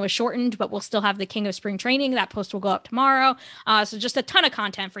training was shortened, but we'll still have the King of Spring Training. That post will go up tomorrow. So just a ton of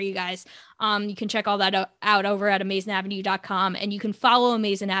content for you guys. You can check all that out over at AmazingAvenue.com, and you can follow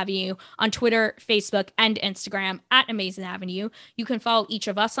Amazing Avenue on Twitter, Facebook, and Instagram at Amazing Avenue. You can follow each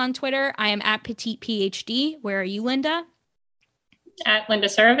of us on Twitter. I am at Petite PhD. Where are you, Linda? At Linda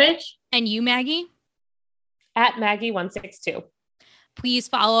Surovich. And you, Maggie? At Maggie162. Please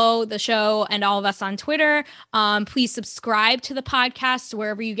follow the show and all of us on Twitter. Please subscribe to the podcast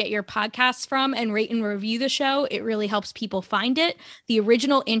wherever you get your podcasts from, and rate and review the show. It really helps people find it. The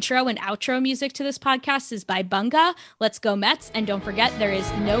original intro and outro music to this podcast is by Bunga. Let's go Mets. And don't forget, there is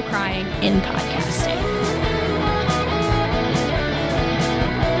no crying in podcasting.